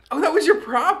time. Oh, that was your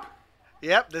prop?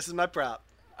 Yep, this is my prop.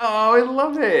 Oh, I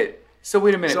love it. So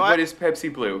wait a minute. So what is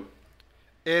Pepsi Blue?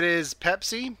 It is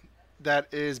Pepsi that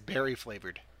is berry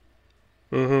flavored.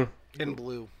 Mm-hmm. In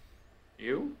blue.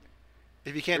 You?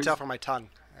 If you can't tell from my tongue.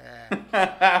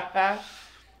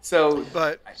 So,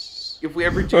 But if we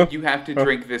ever do, you have to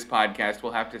drink this podcast.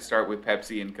 We'll have to start with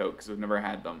Pepsi and Coke because we've never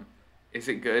had them. Is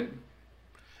it good?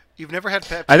 you've never had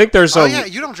Pepsi? I think there's Oh yeah,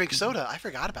 you don't drink soda. I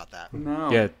forgot about that. No.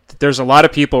 Yeah, there's a lot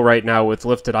of people right now with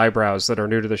lifted eyebrows that are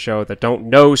new to the show that don't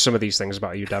know some of these things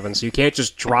about you, Devin. So you can't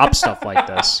just drop stuff like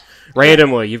this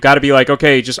randomly. You've got to be like,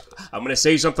 okay, I'm going to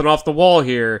say something off the wall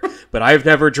here, but I've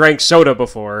never drank soda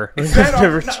before.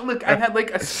 Look, I've had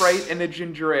like a Sprite and a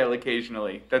ginger ale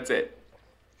occasionally. That's it.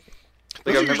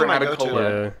 Like Those I've are never usually had my a go-to.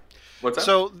 cola. Yeah. What's that?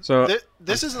 So, So-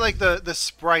 this is like the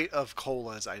Sprite of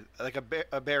colas. Like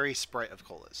a berry Sprite of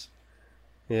colas.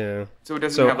 Yeah. So it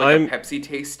doesn't So have like a Pepsi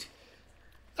taste?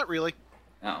 Not really.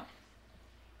 Oh.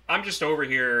 I'm just over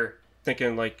here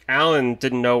thinking, like, Alan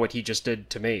didn't know what he just did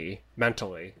to me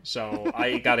mentally, so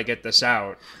I got to get this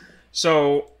out.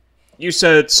 So you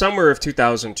said summer of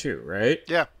 2002, right?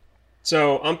 Yeah.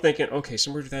 So I'm thinking, okay,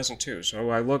 summer 2002.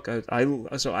 So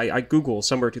I Google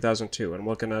summer 2002, and I'm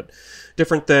looking at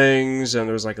different things, and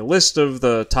there's like a list of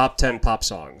the top 10 pop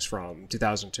songs from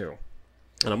 2002.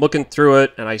 And I'm looking through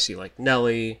it, and I see like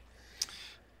Nelly,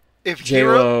 If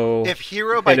J-Lo,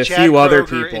 Hero by and a Chad few other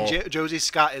Kroeger people. and Josie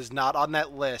Scott is not on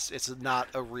that list, it's not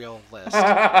a real list.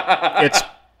 It's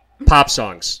pop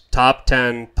songs, top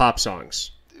 10 pop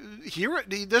songs. Hero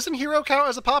doesn't Hero count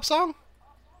as a pop song?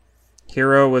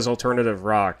 Hero was alternative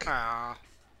rock. Not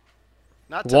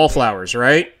to me. Wallflowers,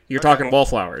 right? You're talking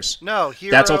Wallflowers. No,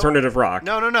 Hero. That's alternative rock.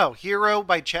 No. Hero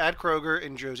by Chad Kroeger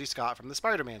and Josie Scott from the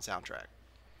Spider-Man soundtrack.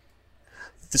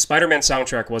 The Spider-Man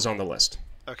soundtrack was on the list.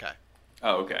 Okay.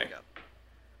 Oh, okay.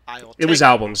 It was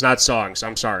albums, not songs.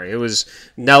 I'm sorry. It was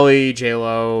Nelly,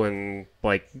 J-Lo, and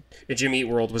like Jimmy Eat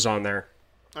World was on there.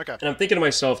 Okay. And I'm thinking to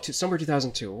myself, summer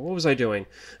 2002, what was I doing?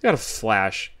 I got a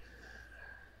flash.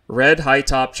 Red high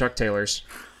top Chuck Taylors.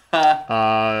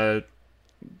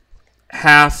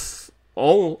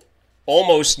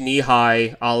 Almost knee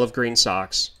high olive green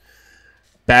socks.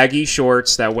 Baggy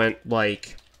shorts that went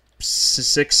like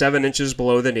 6-7 inches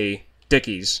below the knee.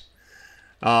 Dickies.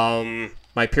 My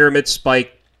pyramid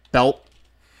spike belt.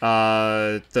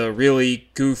 The really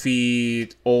goofy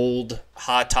old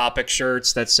Hot Topic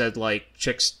shirts that said like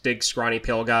chicks dig scrawny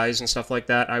pale guys and stuff like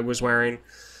that I was wearing.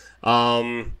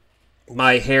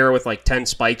 My hair with like 10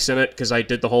 spikes in it because I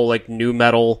did the whole like new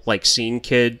metal like scene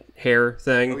kid hair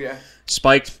thing. Oh, yeah.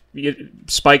 Spike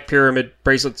pyramid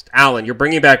bracelets. Alan, you're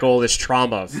bringing back all this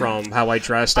trauma from how I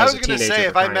dressed as a teenager. I was going to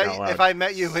say, if I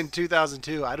met you in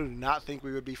 2002, I do not think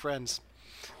we would be friends.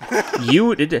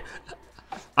 You did.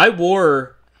 I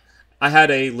had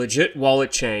a legit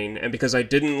wallet chain, and because I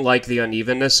didn't like the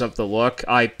unevenness of the look,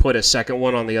 I put a second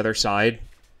one on the other side.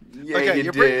 Yeah, Okay,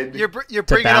 you did. You're to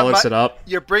bringing balance it up.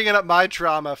 You're bringing up my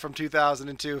trauma from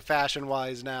 2002,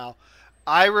 fashion-wise. Now,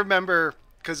 I remember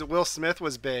because Will Smith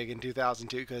was big in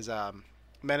 2002 because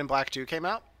Men in Black 2 came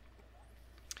out.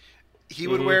 He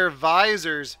would wear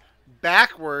visors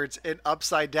backwards and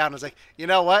upside down. I was like, you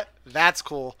know what? That's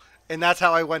cool, and that's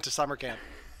how I went to summer camp.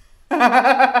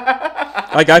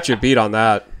 I got you beat on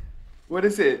that. What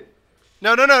is it?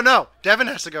 No. Devin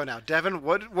has to go now. Devin,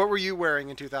 what were you wearing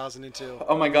in 2002?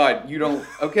 Oh my God, you don't.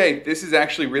 Okay, this is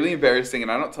actually really embarrassing,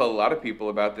 and I don't tell a lot of people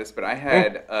about this, but I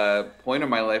had a point in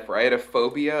my life where I had a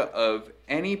phobia of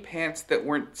any pants that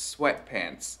weren't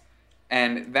sweatpants.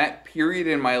 And that period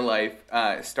in my life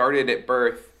started at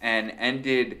birth and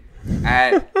ended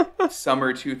at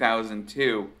summer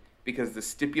 2002. because the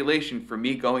stipulation for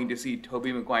me going to see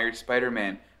Tobey Maguire's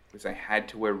Spider-Man was I had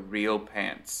to wear real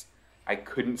pants. I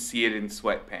couldn't see it in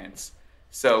sweatpants.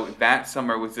 So that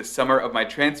summer was the summer of my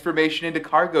transformation into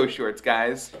cargo shorts,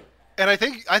 guys. And I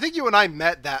think you and I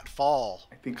met that fall.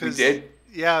 I think we did.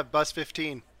 Yeah, Bus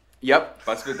 15. Yep,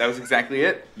 that was exactly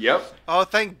it. Yep. Oh,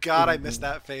 thank God I missed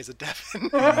that phase of Devin.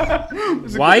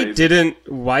 Why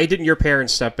didn't your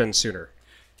parents step in sooner?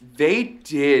 They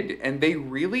did, and they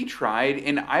really tried,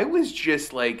 and I was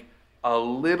just like a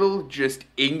little just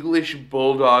English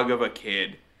bulldog of a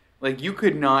kid. Like, you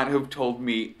could not have told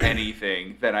me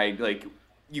anything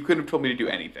you couldn't have told me to do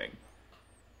anything.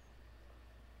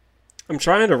 I'm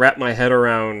trying to wrap my head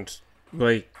around,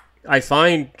 like, I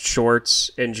find shorts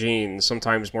and jeans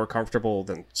sometimes more comfortable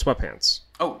than sweatpants.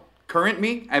 Oh, current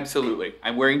me? Absolutely.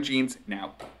 I'm wearing jeans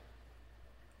now.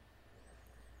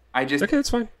 Okay, that's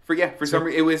fine. For some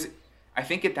reason, it was, I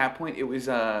think at that point, it was,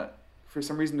 for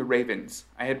some reason, the Ravens.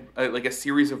 I had, like, a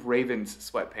series of Ravens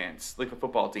sweatpants, like a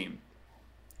football team.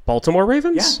 Baltimore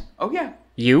Ravens? Yeah. Oh, yeah.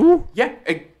 You? Yeah,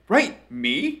 right.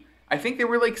 Me? I think they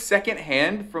were, like,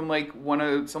 secondhand from, like,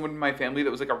 someone in my family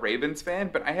that was, like, a Ravens fan,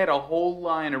 but I had a whole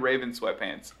line of Ravens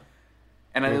sweatpants.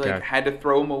 And I, like, had to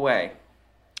throw them away.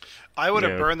 I would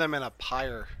have burned them in a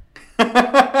pyre.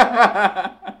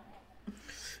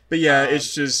 But yeah,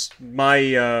 it's just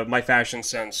my fashion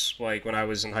sense, like when I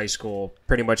was in high school,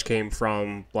 pretty much came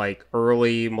from like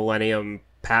early millennium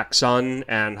PacSun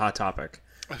and Hot Topic.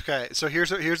 Okay, so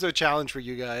here's a challenge for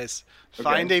you guys. Okay.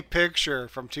 Find a picture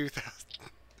from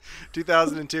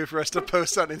 2002 for us to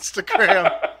post on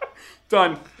Instagram.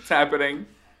 Done. It's happening.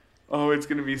 Oh, it's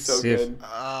gonna be so good.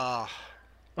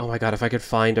 Oh my God, if I could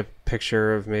find a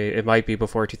picture of me, it might be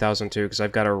before 2002 because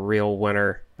I've got a real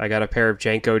winner. I got a pair of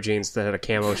Janko jeans that had a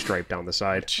camo stripe down the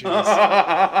side. Jeez.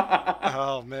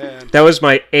 Oh man. That was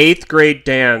my 8th grade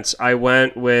dance. I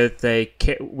went with a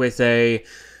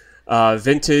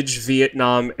vintage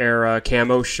Vietnam era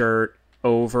camo shirt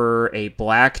over a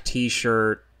black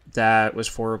t-shirt that was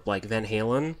for like Van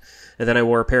Halen, and then I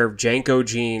wore a pair of Janko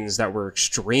jeans that were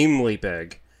extremely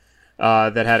big.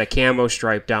 That had a camo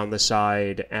stripe down the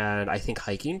side, and I think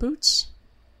hiking boots.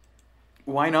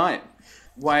 Why not?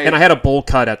 Why? And I had a bowl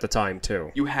cut at the time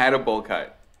too. You had a bowl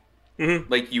cut.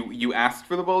 Mm-hmm. Like you asked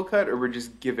for the bowl cut, or were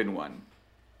just given one?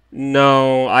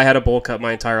 No, I had a bowl cut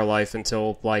my entire life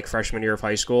until like freshman year of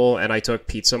high school, and I took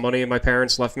pizza money my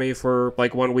parents left me for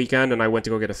like one weekend, and I went to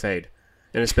go get a fade,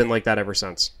 and it's been like that ever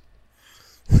since.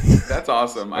 That's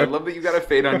awesome. I love that you got a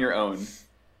fade on your own.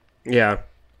 Yeah.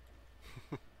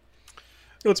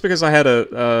 Well, it's because I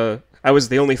was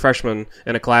the only freshman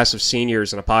in a class of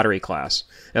seniors in a pottery class,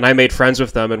 and I made friends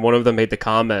with them, and one of them made the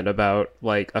comment about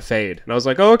like a fade, and I was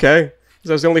like, "Oh, okay."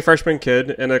 Because I was the only freshman kid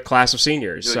in a class of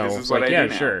seniors, so it's like, yeah,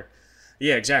 sure,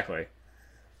 yeah, exactly.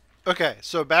 Okay,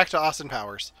 so back to Austin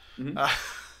Powers. Mm-hmm.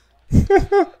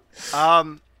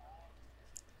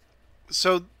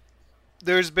 So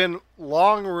there's been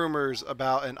long rumors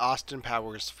about an Austin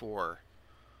Powers 4.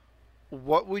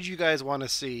 What would you guys want to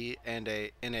see in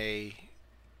a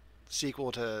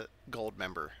sequel to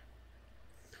Goldmember?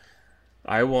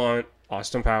 I want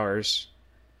Austin Powers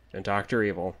and Dr.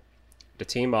 Evil to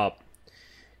team up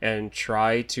and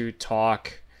try to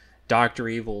talk Dr.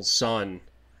 Evil's son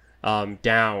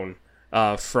down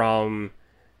from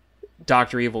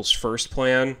Dr. Evil's first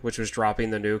plan, which was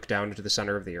dropping the nuke down into the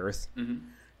center of the earth.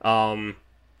 Mm-hmm.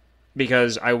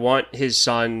 Because I want his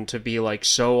son to be like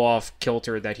so off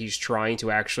kilter that he's trying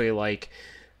to actually like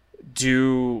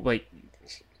do like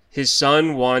his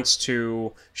son wants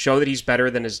to show that he's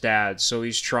better than his dad, so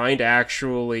he's trying to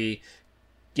actually,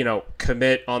 you know,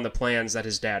 commit on the plans that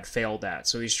his dad failed at.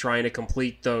 So he's trying to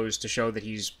complete those to show that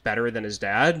he's better than his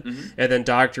dad. Mm-hmm. And then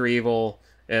Dr. Evil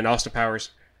and Austin Powers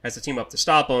has to team up to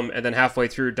stop him, and then halfway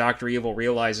through, Dr. Evil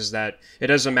realizes that it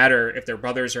doesn't matter if they're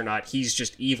brothers or not, he's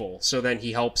just evil, so then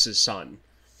he helps his son.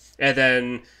 And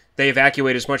then they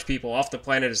evacuate as much people off the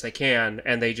planet as they can,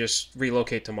 and they just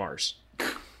relocate to Mars.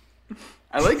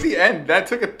 I like the end. That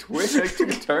took a twist, that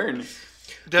took a turn.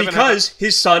 Devin, because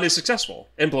his son is successful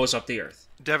and blows up the Earth.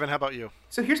 Devin, how about you?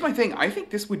 So here's my thing. I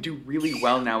think this would do really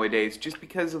well nowadays just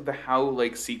because of how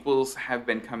like sequels have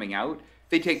been coming out.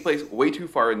 They take place way too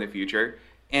far in the future.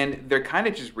 And they're kind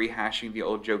of just rehashing the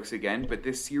old jokes again, but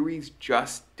this series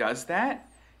just does that.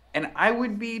 And I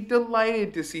would be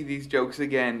delighted to see these jokes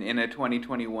again in a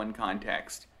 2021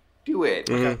 context. Do it.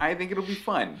 Mm-hmm. I think it'll be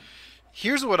fun.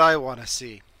 Here's what I want to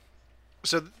see.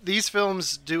 So these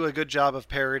films do a good job of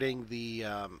parodying the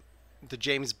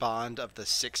James Bond of the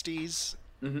 60s.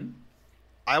 Mm-hmm.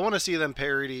 I want to see them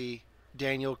parody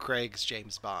Daniel Craig's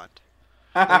James Bond.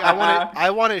 Like, I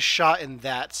want it shot in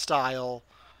that style.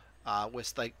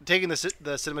 with like taking the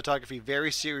cinematography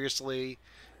very seriously,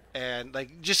 and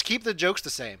like just keep the jokes the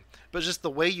same, but just the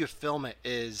way you film it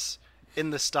is in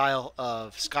the style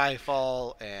of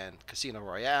Skyfall and Casino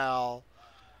Royale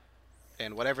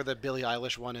and whatever the Billie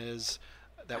Eilish one is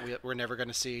that we're never going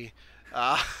to see.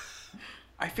 Uh,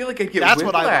 I feel like I'd get That's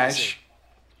what I wanna see.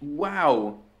 whiplash.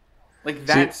 Wow. Like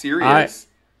that See, serious.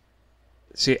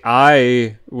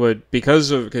 I would,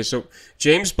 because of, okay, so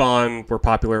James Bond were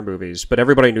popular movies, but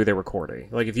everybody knew they were corny.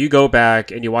 Like, if you go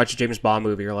back and you watch a James Bond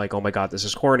movie, you're like, oh my god, this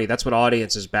is corny. That's what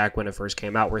audiences back when it first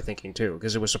came out were thinking too,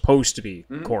 because it was supposed to be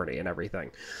corny and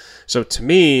everything. So to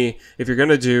me, if you're going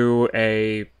to do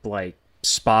a, like,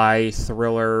 spy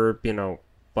thriller,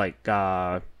 like,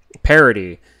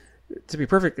 parody, to be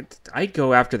perfect, I'd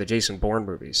go after the Jason Bourne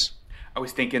movies. I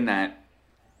was thinking that.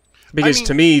 Because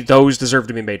to me, those deserve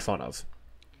to be made fun of.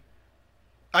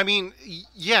 I mean,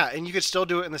 yeah, and you could still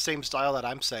do it in the same style that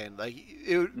I'm saying. Like,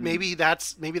 maybe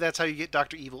that's how you get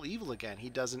Dr. Evil again. He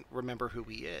doesn't remember who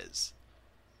he is.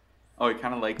 Oh, I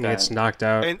kind of like He that. gets knocked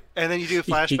out. And then you do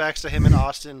flashbacks to him and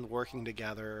Austin working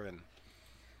together, and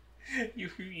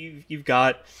You've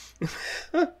got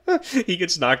he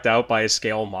gets knocked out by a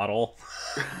scale model,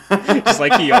 just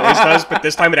like he always does. But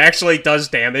this time, it actually does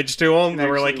damage to him. And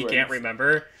we're like, he can't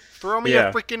remember. Throw me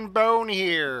a freaking bone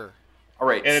here. All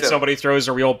right, and then somebody throws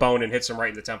a real bone and hits him right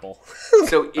in the temple.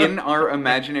 So in our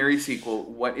imaginary sequel,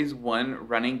 what is one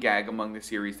running gag among the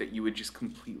series that you would just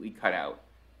completely cut out?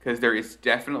 Because there is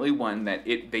definitely one that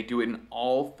they do it in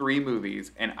all three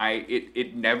movies, and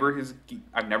it never has.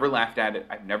 I've never laughed at it.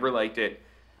 I've never liked it,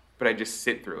 but I just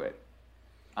sit through it.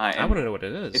 I want to know what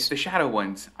it is. It's the shadow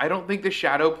ones. I don't think the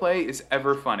shadow play is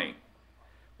ever funny.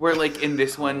 Where like in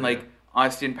this one, like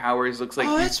Austin Powers looks like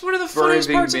that's one of the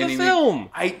funniest parts of the film.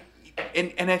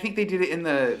 And I think they did it in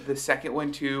the second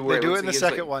one too. Where they do it in the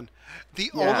second one.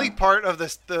 The only part of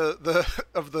this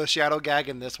of the shadow gag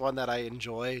in this one that I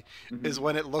enjoy is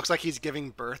when it looks like he's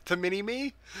giving birth to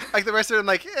Mini-Me. Like the rest of them,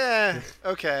 like,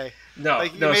 okay. No,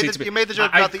 like, you made the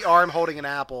joke about the arm holding an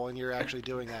apple, and you're actually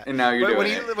doing that. And now you're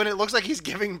doing it. When it looks like he's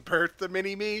giving birth to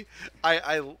Mini-Me,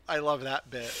 I love that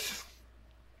bit.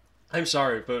 I'm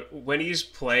sorry, but when he's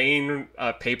playing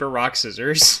paper, rock,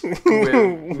 scissors with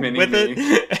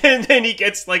it, and then he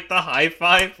gets like the high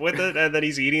five with it, and then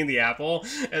he's eating the apple,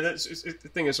 and that's the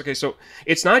thing is, okay, so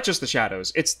it's not just the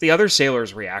shadows; it's the other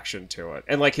sailor's reaction to it,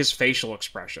 and like his facial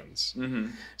expressions. Mm-hmm.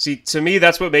 See, to me,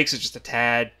 that's what makes it just a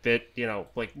tad bit,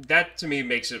 like that. To me,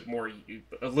 makes it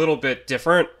a little bit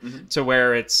different to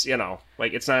where it's,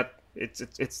 like it's not. It's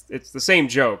the same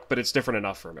joke, but it's different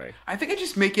enough for me. I think I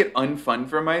just make it unfun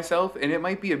for myself, and it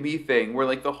might be a me thing where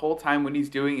like the whole time when he's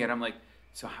doing it, I'm like,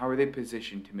 so how are they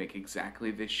positioned to make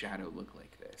exactly this shadow look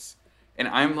like this? And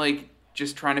I'm like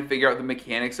just trying to figure out the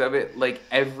mechanics of it, like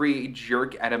every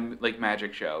jerk at a like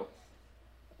magic show.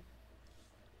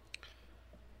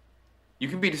 You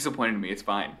can be disappointed in me. It's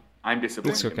fine. I'm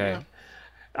disappointed. It's okay.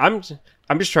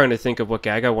 I'm just trying to think of what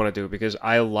gag I want to do because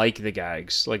I like the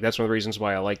gags. Like that's one of the reasons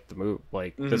why I like the movie.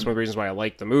 Like that's one of the reasons why I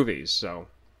like the movies. So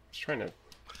just trying to.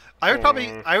 I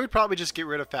would probably just get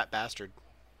rid of Fat Bastard.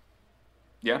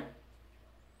 Yeah.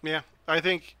 Yeah, I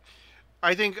think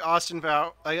I think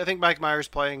Mike Myers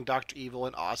playing Dr. Evil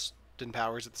and Austin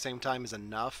Powers at the same time is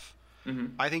enough. Mm-hmm.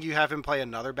 I think you have him play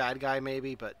another bad guy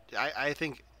maybe, but I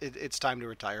think it's time to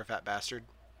retire Fat Bastard.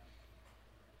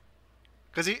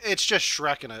 Because it's just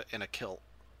Shrek in a kilt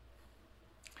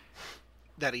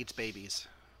that eats babies.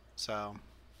 So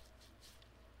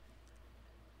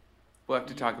we'll have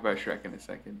to talk about Shrek in a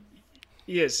second.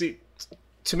 Yeah, see,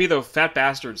 to me though, Fat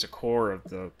Bastard's the core of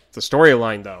the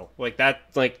storyline though. Like that,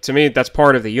 like to me, that's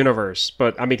part of the universe.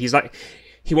 But I mean,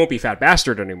 he won't be Fat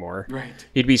Bastard anymore. Right.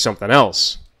 He'd be something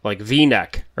else, like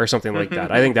V-neck or something like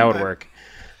that. I think that would work.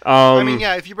 I mean,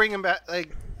 yeah, if you bring him back,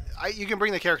 like. You can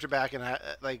bring the character back and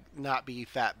like not be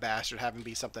Fat Bastard, have him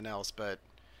be something else, but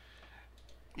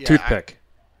yeah, toothpick.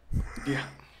 Yeah.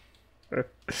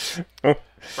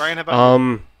 Brian, how about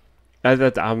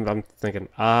I'm thinking.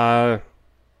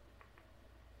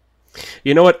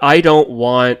 You know what? I don't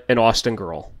want an Austin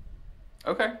girl.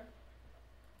 Okay.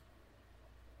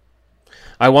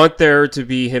 I want there to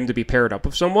be him to be paired up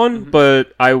with someone,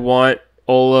 but I want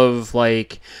all of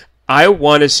like. I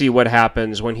want to see what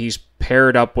happens when he's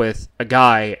paired up with a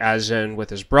guy, as in with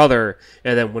his brother,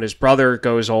 and then when his brother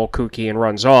goes all kooky and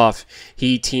runs off,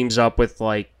 he teams up with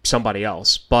like somebody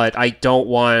else. But I don't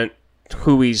want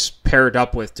who he's paired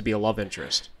up with to be a love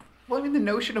interest. Well, I mean, the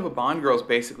notion of a Bond girl is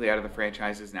basically out of the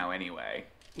franchises now anyway.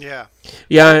 Yeah.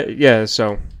 Yeah,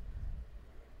 so...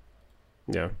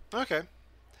 Yeah. Okay.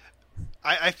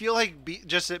 I feel like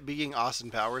just it being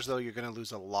Austin Powers, though, you're going to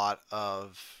lose a lot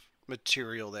of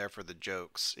material there for the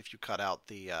jokes if you cut out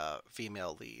the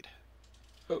female lead.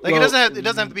 Like Well, it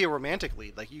doesn't have to be a romantic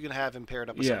lead. Like you can have him paired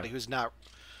up with Yeah. somebody who's not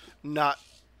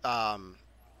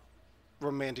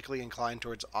romantically inclined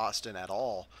towards Austin at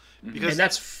all. Because and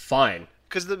that's fine.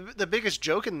 the biggest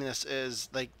joke in this is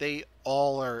like they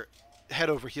all are head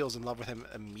over heels in love with him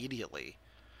immediately.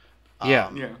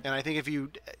 Yeah. Yeah. And I think if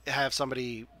you have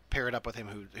somebody pair it up with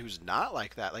him who's not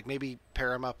like that, like maybe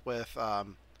pair him up with a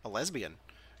lesbian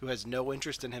who has no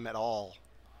interest in him at all.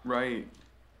 Right.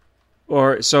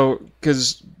 Or so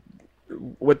because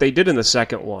what they did in the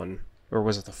second one, or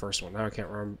was it the first one? I can't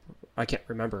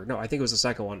remember. No, I think it was the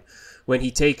second one when he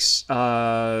takes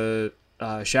Shagwell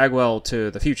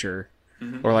to the future,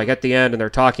 or like at the end, and they're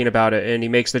talking about it, and he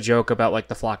makes the joke about like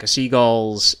the flock of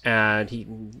seagulls, and he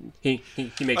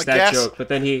makes that joke, but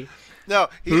then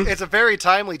it's a very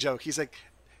timely joke. He's like,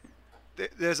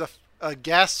 there's a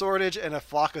gas shortage and a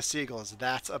flock of seagulls.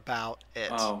 That's about it.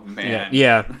 Oh man.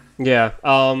 Yeah.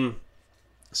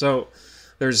 So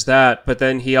there's that, but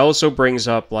then he also brings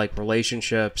up like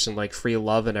relationships and like free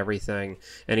love and everything,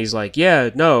 and he's like, yeah,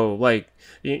 no, like,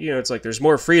 you know, it's like there's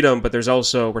more freedom, but there's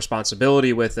also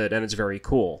responsibility with it, and it's very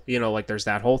cool. You know, like there's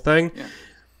that whole thing. Yeah.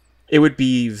 It would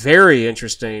be very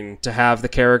interesting to have the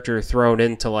character thrown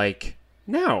into like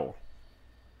now.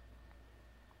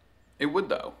 It would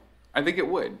though. I think it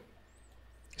would.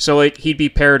 So like he'd be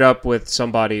paired up with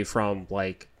somebody from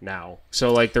like now.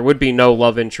 So like there would be no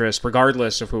love interest,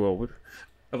 regardless of who it would,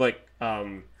 of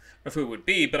who it would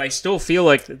be. But I still feel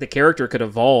like the character could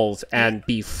evolve and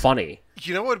be funny.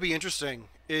 You know what would be interesting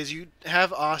is you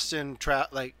have Austin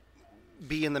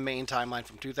be in the main timeline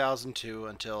from 2002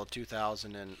 until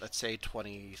 2000 and let's say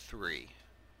 23,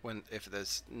 if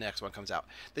this next one comes out.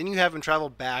 Then you have him travel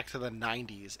back to the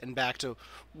 90s and back to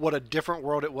what a different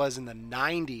world it was in the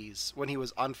 90s when he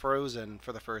was unfrozen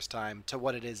for the first time to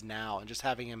what it is now, and just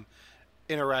having him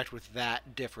interact with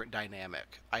that different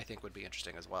dynamic, I think would be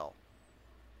interesting as well.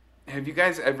 Have you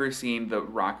guys ever seen the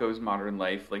Rocko's Modern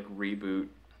Life like reboot,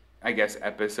 I guess,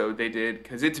 episode they did?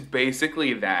 Because it's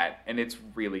basically that, and it's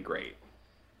really great.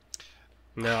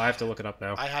 No, I have to look it up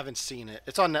now. I haven't seen it.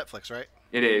 It's on Netflix, right?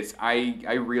 It is.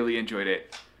 I really enjoyed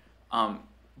it.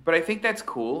 But I think that's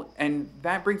cool, and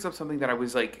that brings up something that I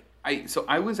was like,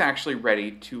 I was actually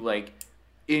ready to like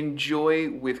enjoy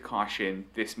with caution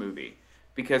this movie,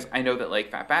 because I know that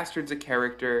like Fat Bastard's a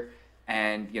character,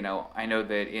 and you know I know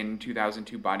that in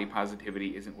 2002 body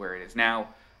positivity isn't where it is now.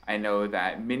 I know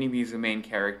that Mini-Me's a main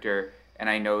character, and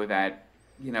I know that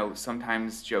you know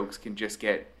sometimes jokes can just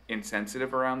get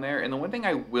insensitive around there. And the one thing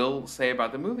I will say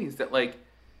about the movie is that like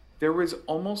there was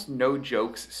almost no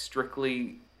jokes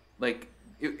strictly like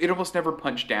it almost never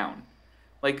punched down.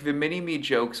 Like the Mini-Me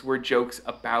jokes were jokes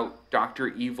about Dr.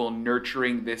 Evil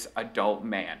nurturing this adult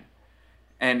man.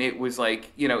 And it was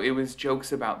like, you know, it was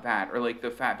jokes about that. Or like the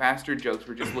Fat Bastard jokes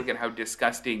were just look at how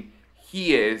disgusting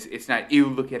he is. It's not, ew,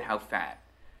 look at how fat.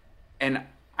 And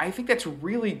I think that's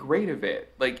really great of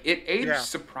it. Like it aged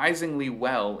surprisingly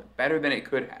well, better than it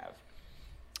could have.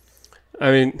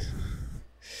 I mean,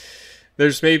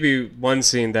 there's maybe one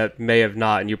scene that may have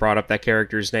not, and you brought up that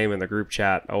character's name in the group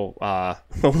chat a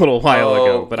little while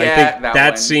ago. But I think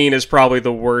that scene is probably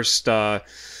the worst part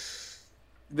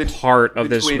of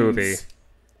this movie.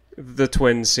 The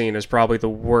twin scene is probably the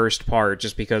worst part,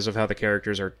 just because of how the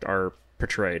characters are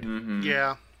portrayed. Mm-hmm.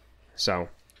 Yeah. So,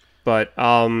 but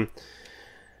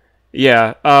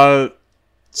yeah.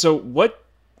 So what?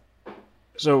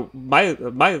 So my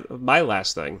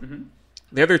last thing. Mm-hmm.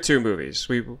 The other two movies,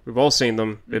 we've all seen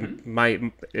them. Mm-hmm.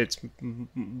 It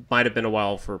might have been a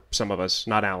while for some of us,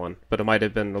 not Alan, but it might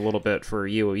have been a little bit for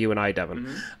you and I, Devin.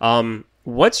 Mm-hmm.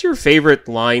 What's your favorite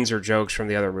lines or jokes from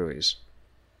the other movies?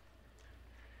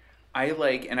 I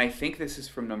like, and I think this is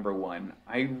from number one,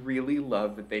 I really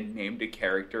love that they named a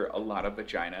character a lot of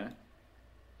vagina.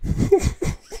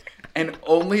 And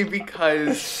only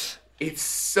because it's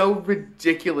so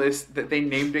ridiculous that they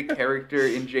named a character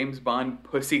in James Bond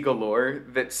Pussy Galore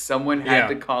that someone had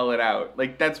to call it out.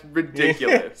 Like, that's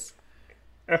ridiculous.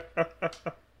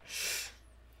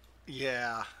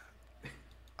 Yeah.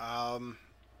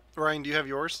 Ryan, do you have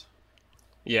yours?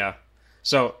 Yeah.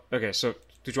 So, okay, so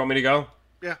did you want me to go?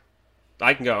 Yeah.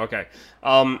 I can go, okay.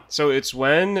 So it's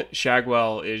when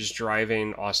Shagwell is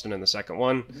driving Austin in the second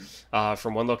one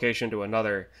from one location to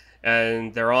another,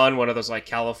 and they're on one of those like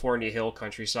California hill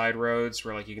countryside roads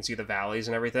where like you can see the valleys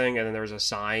and everything, and then there's a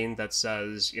sign that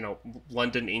says, you know,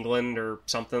 London, England or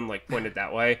something like pointed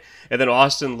that way. And then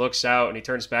Austin looks out and he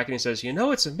turns back and he says, you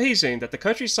know, it's amazing that the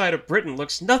countryside of Britain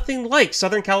looks nothing like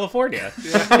Southern California.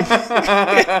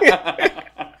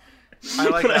 I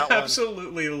like that one. I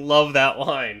absolutely love that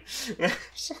line.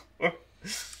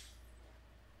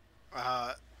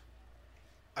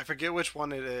 I forget which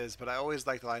one it is, but I always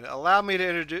like the line. Allow me to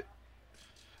introduce.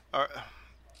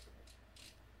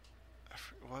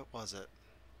 What was it?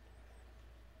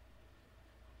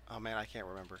 Oh man, I can't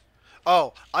remember.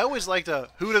 Oh, I always liked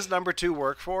who does number 2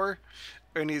 work for?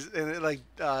 And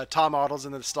Tom Arnold's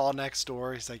in the stall next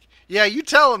door. He's like, "Yeah, you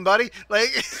tell him, buddy." Like,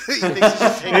 he thinks he's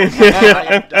just taking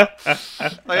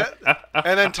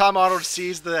and then Tom Arnold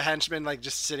sees the henchman like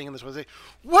just sitting in the toilet. Like,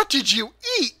 "What did you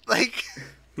eat?" Like.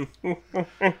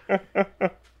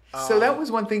 So that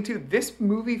was one thing too. This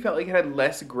movie felt like it had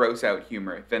less gross out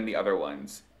humor than the other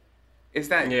ones. Does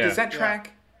that track?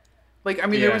 Yeah. Like, I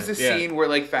mean, there was this scene where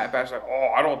like Fat Bash's like,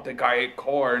 "Oh, I don't think I ate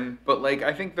corn," but like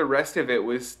I think the rest of it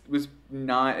was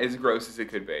not as gross as it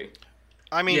could be.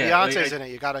 I mean, Beyonce's in it.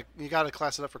 You gotta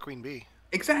class it up for Queen Bee.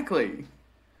 Exactly.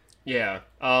 Yeah.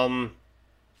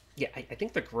 Yeah, I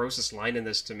think the grossest line in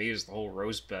this to me is the whole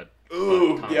rosebud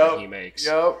comment he makes.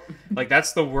 Yep. Like,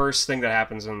 that's the worst thing that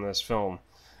happens in this film.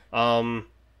 I'm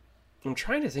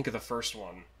trying to think of the first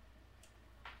one.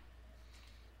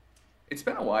 It's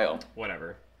been a while.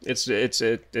 Whatever. It's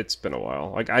been a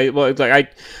while.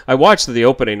 I watched the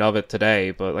opening of it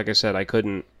today, but like I said, I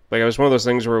couldn't. Like, it was one of those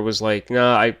things where it was like,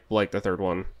 nah, I like the third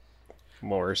one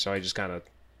more, so I just kind of.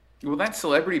 Well, that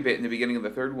celebrity bit in the beginning of the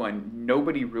third one,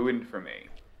 nobody ruined for me.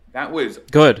 That was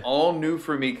good. All new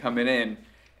for me coming in,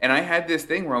 and I had this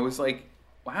thing where I was like,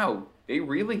 wow, they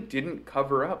really didn't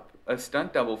cover up a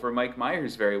stunt double for Mike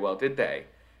Myers very well, did they?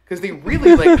 Because they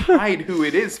really like hide who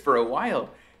it is for a while.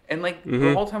 And like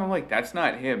the whole time I'm like, that's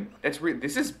not him.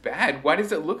 This is bad. Why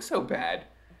does it look so bad?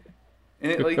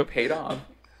 And it like paid off.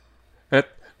 And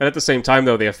at the same time,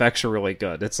 though, the effects are really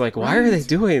good. It's like, why are they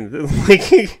doing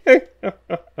like?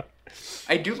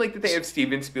 I do like that they have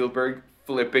Steven Spielberg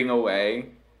flipping away.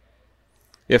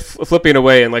 Yeah, flipping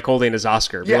away and like holding his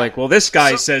Oscar. Yeah. Be like, well, this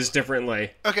guy says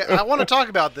differently. Okay, I want to talk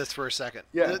about this for a second.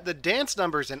 Yeah. The dance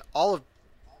numbers in all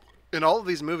of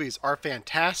these movies are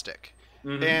fantastic.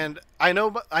 Mm-hmm. And I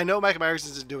know Mike Myers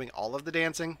isn't doing all of the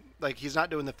dancing, like he's not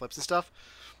doing the flips and stuff.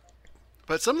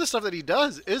 But some of the stuff that he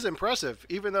does is impressive,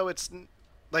 even though it's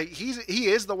like he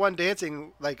is the one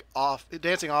dancing off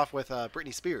with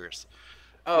Britney Spears.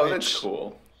 Oh, that's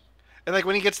cool. And like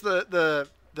when he gets the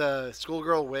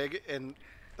schoolgirl wig and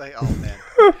like, oh man,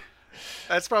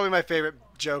 that's probably my favorite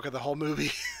joke of the whole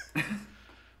movie.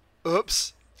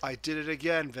 Oops, I did it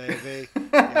again, baby.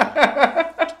 Yeah.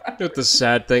 What the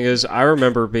sad thing is, I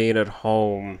remember being at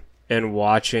home and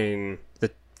watching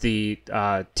the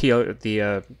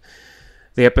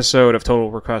episode of Total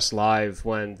Request Live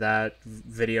when that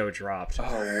video dropped.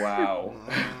 Oh wow!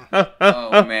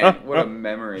 Oh man, what a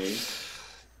memory!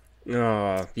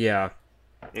 Yeah.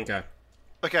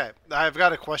 Okay, I've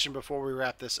got a question before we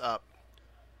wrap this up.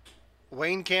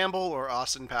 Wayne Campbell or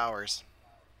Austin Powers?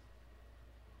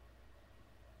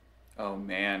 Oh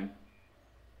man.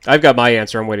 I've got my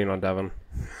answer. I'm waiting on Devin.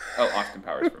 Oh, Austin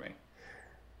Powers for me.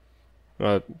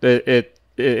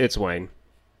 It's Wayne.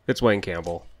 It's Wayne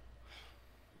Campbell.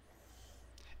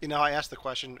 You know, I asked the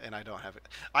question and I don't have it.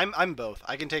 I'm both.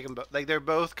 I can take them both. Like, they're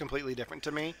both completely different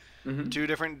to me. Mm-hmm. Two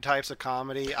different types of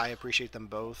comedy. I appreciate them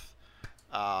both.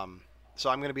 So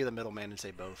I'm going to be the middleman and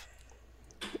say both.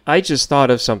 I just thought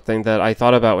of something that I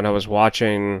thought about when I was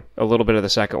watching a little bit of the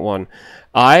second one.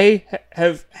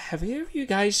 Have either of you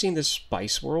guys seen the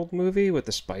Spice World movie with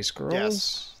the Spice Girls?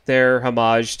 Yes. Their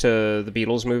homage to the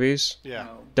Beatles movies? Yeah.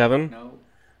 No. Devin? No.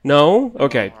 No?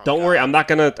 Okay. Don't worry. I'm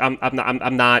not. Okay.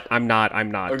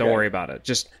 Don't worry about it.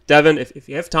 Just, Devin, if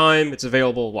you have time, it's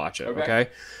available, watch it, okay?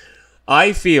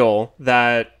 I feel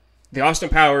that the Austin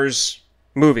Powers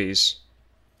movies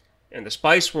and the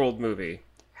Spice World movie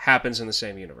happens in the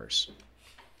same universe.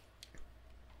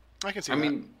 I can see that. I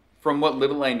mean, from what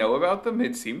little I know about them,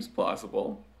 it seems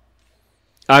plausible.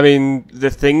 I mean,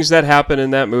 the things that happen in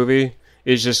that movie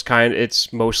is just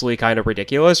it's mostly kind of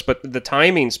ridiculous, but the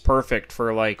timing's perfect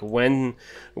for like when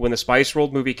the Spice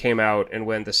World movie came out and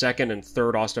when the second and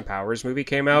third Austin Powers movie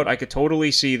came out. I could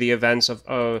totally see the events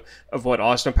of what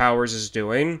Austin Powers is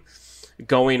doing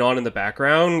going on in the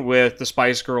background with the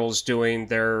Spice Girls doing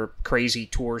their crazy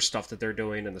tour stuff that they're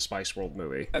doing in the Spice World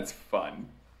movie. That's fun.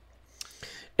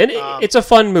 And it's a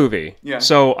fun movie. Yeah.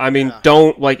 So, I mean,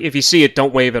 don't, like, if you see it,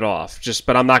 don't wave it off.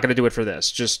 But I'm not going to do it for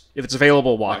this. Just, if it's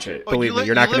available, watch it. Believe me,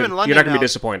 you're not going to be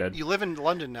disappointed. You live in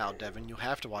London now, Devin. You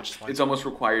have to watch Spice. It's almost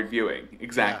required viewing.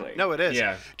 Exactly. Yeah. No, it is.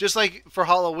 Yeah. Just like for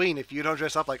Halloween, if you don't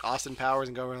dress up like Austin Powers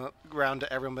and go around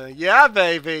to everyone, like, yeah,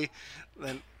 baby,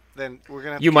 then then we're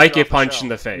gonna have to You kick might off get the punched show. in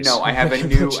the face. No, I have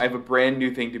a brand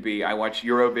new thing to be. I watched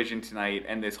Eurovision tonight,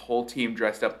 and this whole team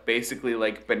dressed up basically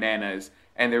like bananas.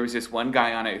 And there was this one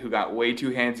guy on it who got way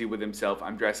too handsy with himself.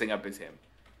 I'm dressing up as him.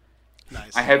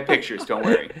 Nice. I have pictures. Don't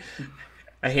worry.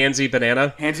 A handsy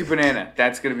banana. Handsy banana.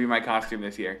 That's going to be my costume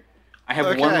this year. I have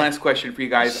Okay. one last question for you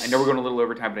guys. I know we're going a little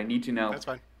over time, but I need to know. That's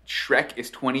fine. Shrek is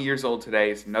 20 years old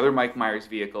today. It's another Mike Myers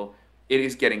vehicle. It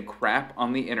is getting crap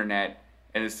on the internet,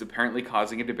 and it's apparently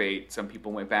causing a debate. Some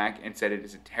people went back and said it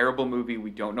is a terrible movie.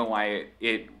 We don't know why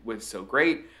it was so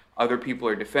great. Other people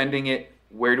are defending it.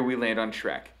 Where do we land on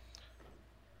Shrek?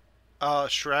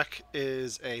 Shrek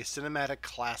is a cinematic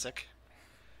classic.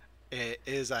 It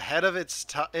is ahead of its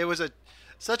time. It was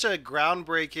such a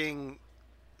groundbreaking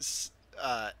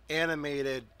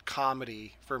animated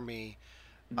comedy for me.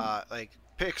 Like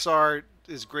Pixar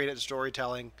is great at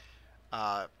storytelling.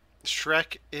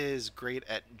 Shrek is great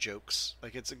at jokes.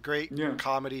 Like it's a great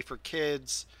comedy for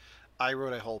kids. I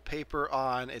wrote a whole paper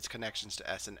on its connections to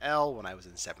SNL when I was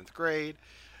in 7th grade.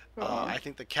 I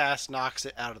think the cast knocks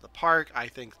it out of the park. I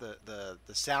think the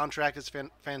soundtrack is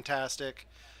fantastic.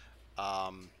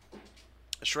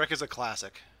 Shrek is a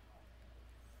classic.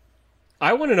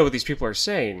 I want to know what these people are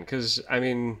saying, because, I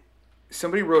mean...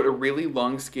 Somebody wrote a really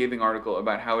long, scathing article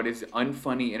about how it is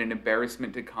unfunny and an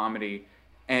embarrassment to comedy,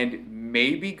 and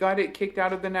maybe got it kicked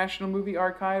out of the National Movie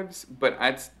Archives, but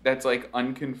that's like,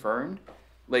 unconfirmed.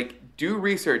 Like, do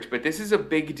research, but this is a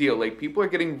big deal. Like, people are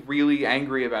getting really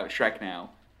angry about Shrek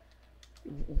now.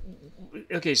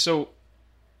 Okay, so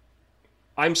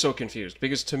I'm so confused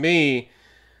because to me,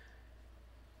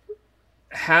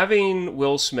 having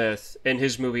Will Smith in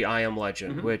his movie I Am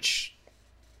Legend, which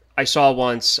I saw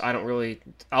once,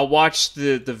 I'll watch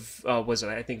was it?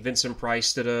 I think Vincent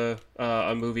Price did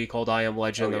a movie called I Am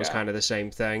Legend that was kind of the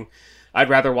same thing. I'd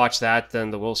rather watch that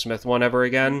than the Will Smith one ever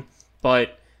again.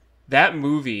 But that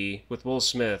movie with Will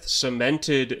Smith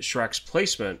cemented Shrek's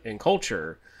placement in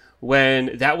culture.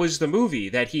 When that was the movie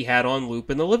that he had on loop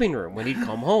in the living room when he'd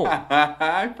come home.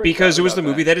 Because it was the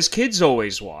movie that his kids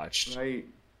always watched. Right.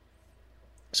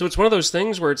 So it's one of those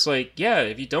things where it's like, yeah,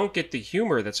 if you don't get the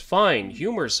humor, that's fine.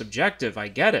 Humor is subjective, I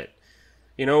get it.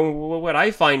 You know, what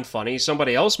I find funny,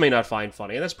 somebody else may not find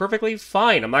funny, and that's perfectly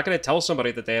fine. I'm not going to tell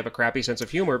somebody that they have a crappy sense of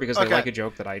humor because they like a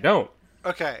joke that I don't.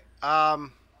 Okay.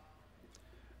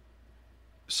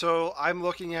 So I'm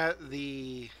looking at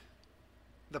the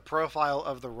profile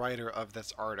of the writer of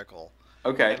this article.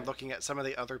 Okay. And looking at some of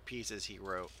the other pieces he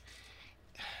wrote.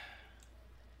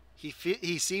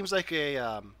 He seems like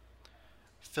a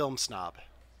film snob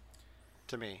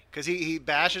to me, because he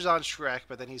bashes on Shrek,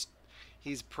 but then he's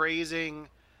praising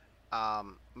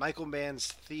Michael Mann's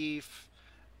Thief,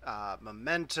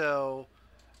 Memento,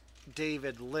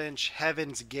 David Lynch,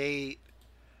 Heaven's Gate,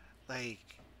 like,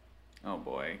 oh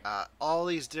boy, all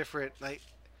these different, like,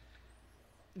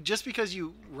 just because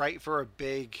you write for a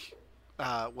big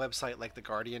website like The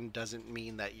Guardian doesn't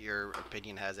mean that your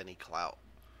opinion has any clout.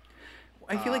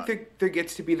 I feel like there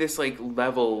gets to be this like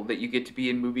level that you get to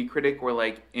be in movie critic where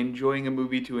like enjoying a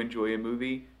movie to enjoy a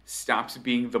movie stops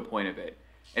being the point of it.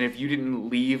 And if you didn't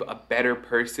leave a better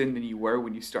person than you were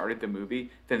when you started the movie,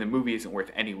 then the movie isn't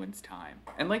worth anyone's time.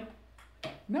 And like,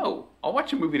 no, I'll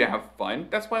watch a movie to have fun.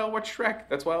 That's why I'll watch Shrek.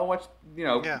 That's why I'll watch,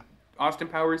 Austin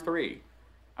Powers 3.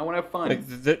 I want to have fun.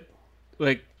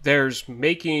 There's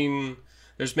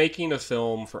making a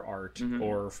film for art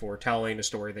or for telling a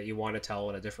story that you want to tell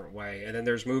in a different way. And then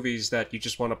there's movies that you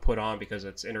just want to put on because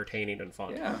it's entertaining and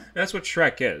fun. Yeah. And that's what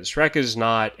Shrek is. Shrek is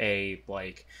not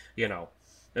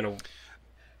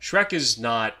Shrek is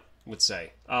not, let's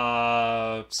say,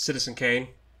 Citizen Kane.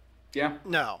 Yeah.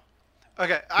 No.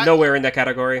 Okay. Nowhere in that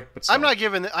category. But still. I'm not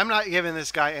giving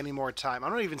this guy any more time.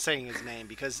 I'm not even saying his name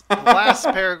because the last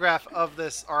paragraph of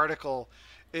this article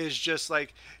is just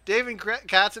like David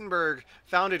Katzenberg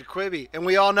founded Quibi, and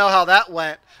we all know how that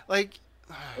went. Like,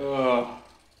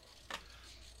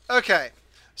 okay,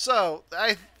 so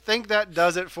I think that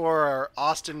does it for our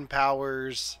Austin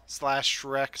Powers /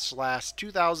 Shrek /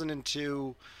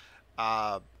 2002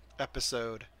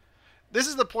 episode. This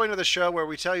is the point of the show where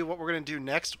we tell you what we're going to do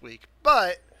next week,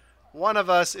 but one of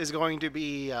us is going to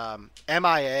be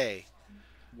MIA.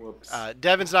 Whoops.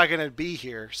 Devin's not going to be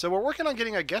here, so we're working on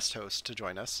getting a guest host to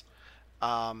join us.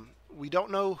 We don't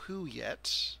know who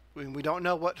yet. We don't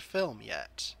know what film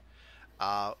yet.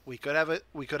 We could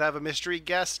have a mystery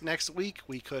guest next week.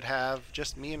 We could have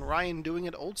just me and Ryan doing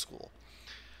it old school.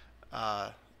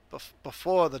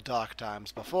 Before the dark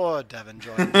times, before Devin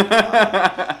joined me.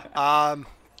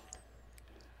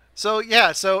 So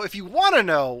if you want to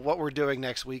know what we're doing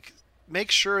next week,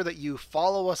 make sure that you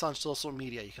follow us on social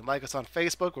media. You can like us on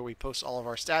Facebook, where we post all of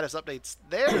our status updates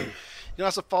there. You can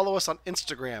also follow us on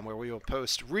Instagram, where we will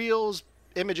post reels,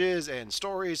 images, and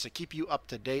stories to keep you up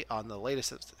to date on the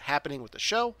latest that's happening with the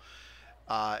show.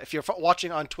 If you're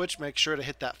watching on Twitch, make sure to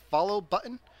hit that follow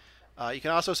button. You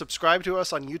can also subscribe to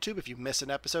us on YouTube if you miss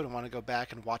an episode and want to go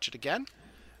back and watch it again.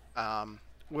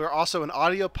 We're also an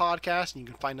audio podcast, and you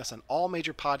can find us on all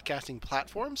major podcasting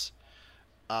platforms.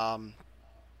 And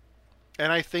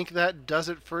I think that does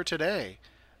it for today.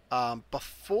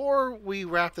 Before we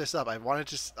wrap this up, I wanted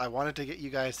to get you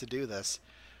guys to do this.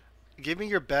 Give me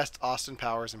your best Austin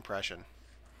Powers impression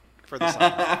for the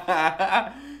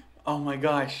sign. Oh my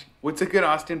gosh. What's a good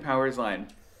Austin Powers line?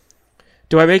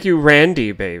 Do I make you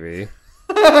Randy, baby?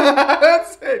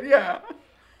 That's it, yeah.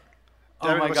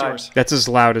 Devin, oh my what's gosh. yours? That's as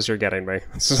loud as you're getting me.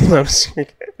 That's as loud as you're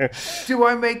getting. Do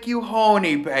I make you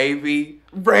horny, baby?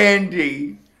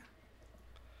 Randy.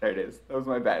 There it is. That was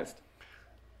my best.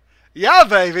 Yeah,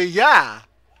 baby, yeah.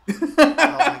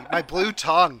 Oh, my blue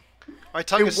tongue. My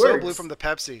tongue is so blue from the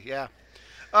Pepsi, yeah.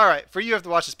 All right, for you have to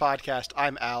watch this podcast,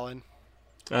 I'm Alan.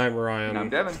 I'm Ryan. And I'm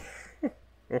Devin.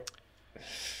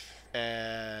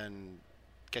 And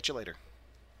catch you later.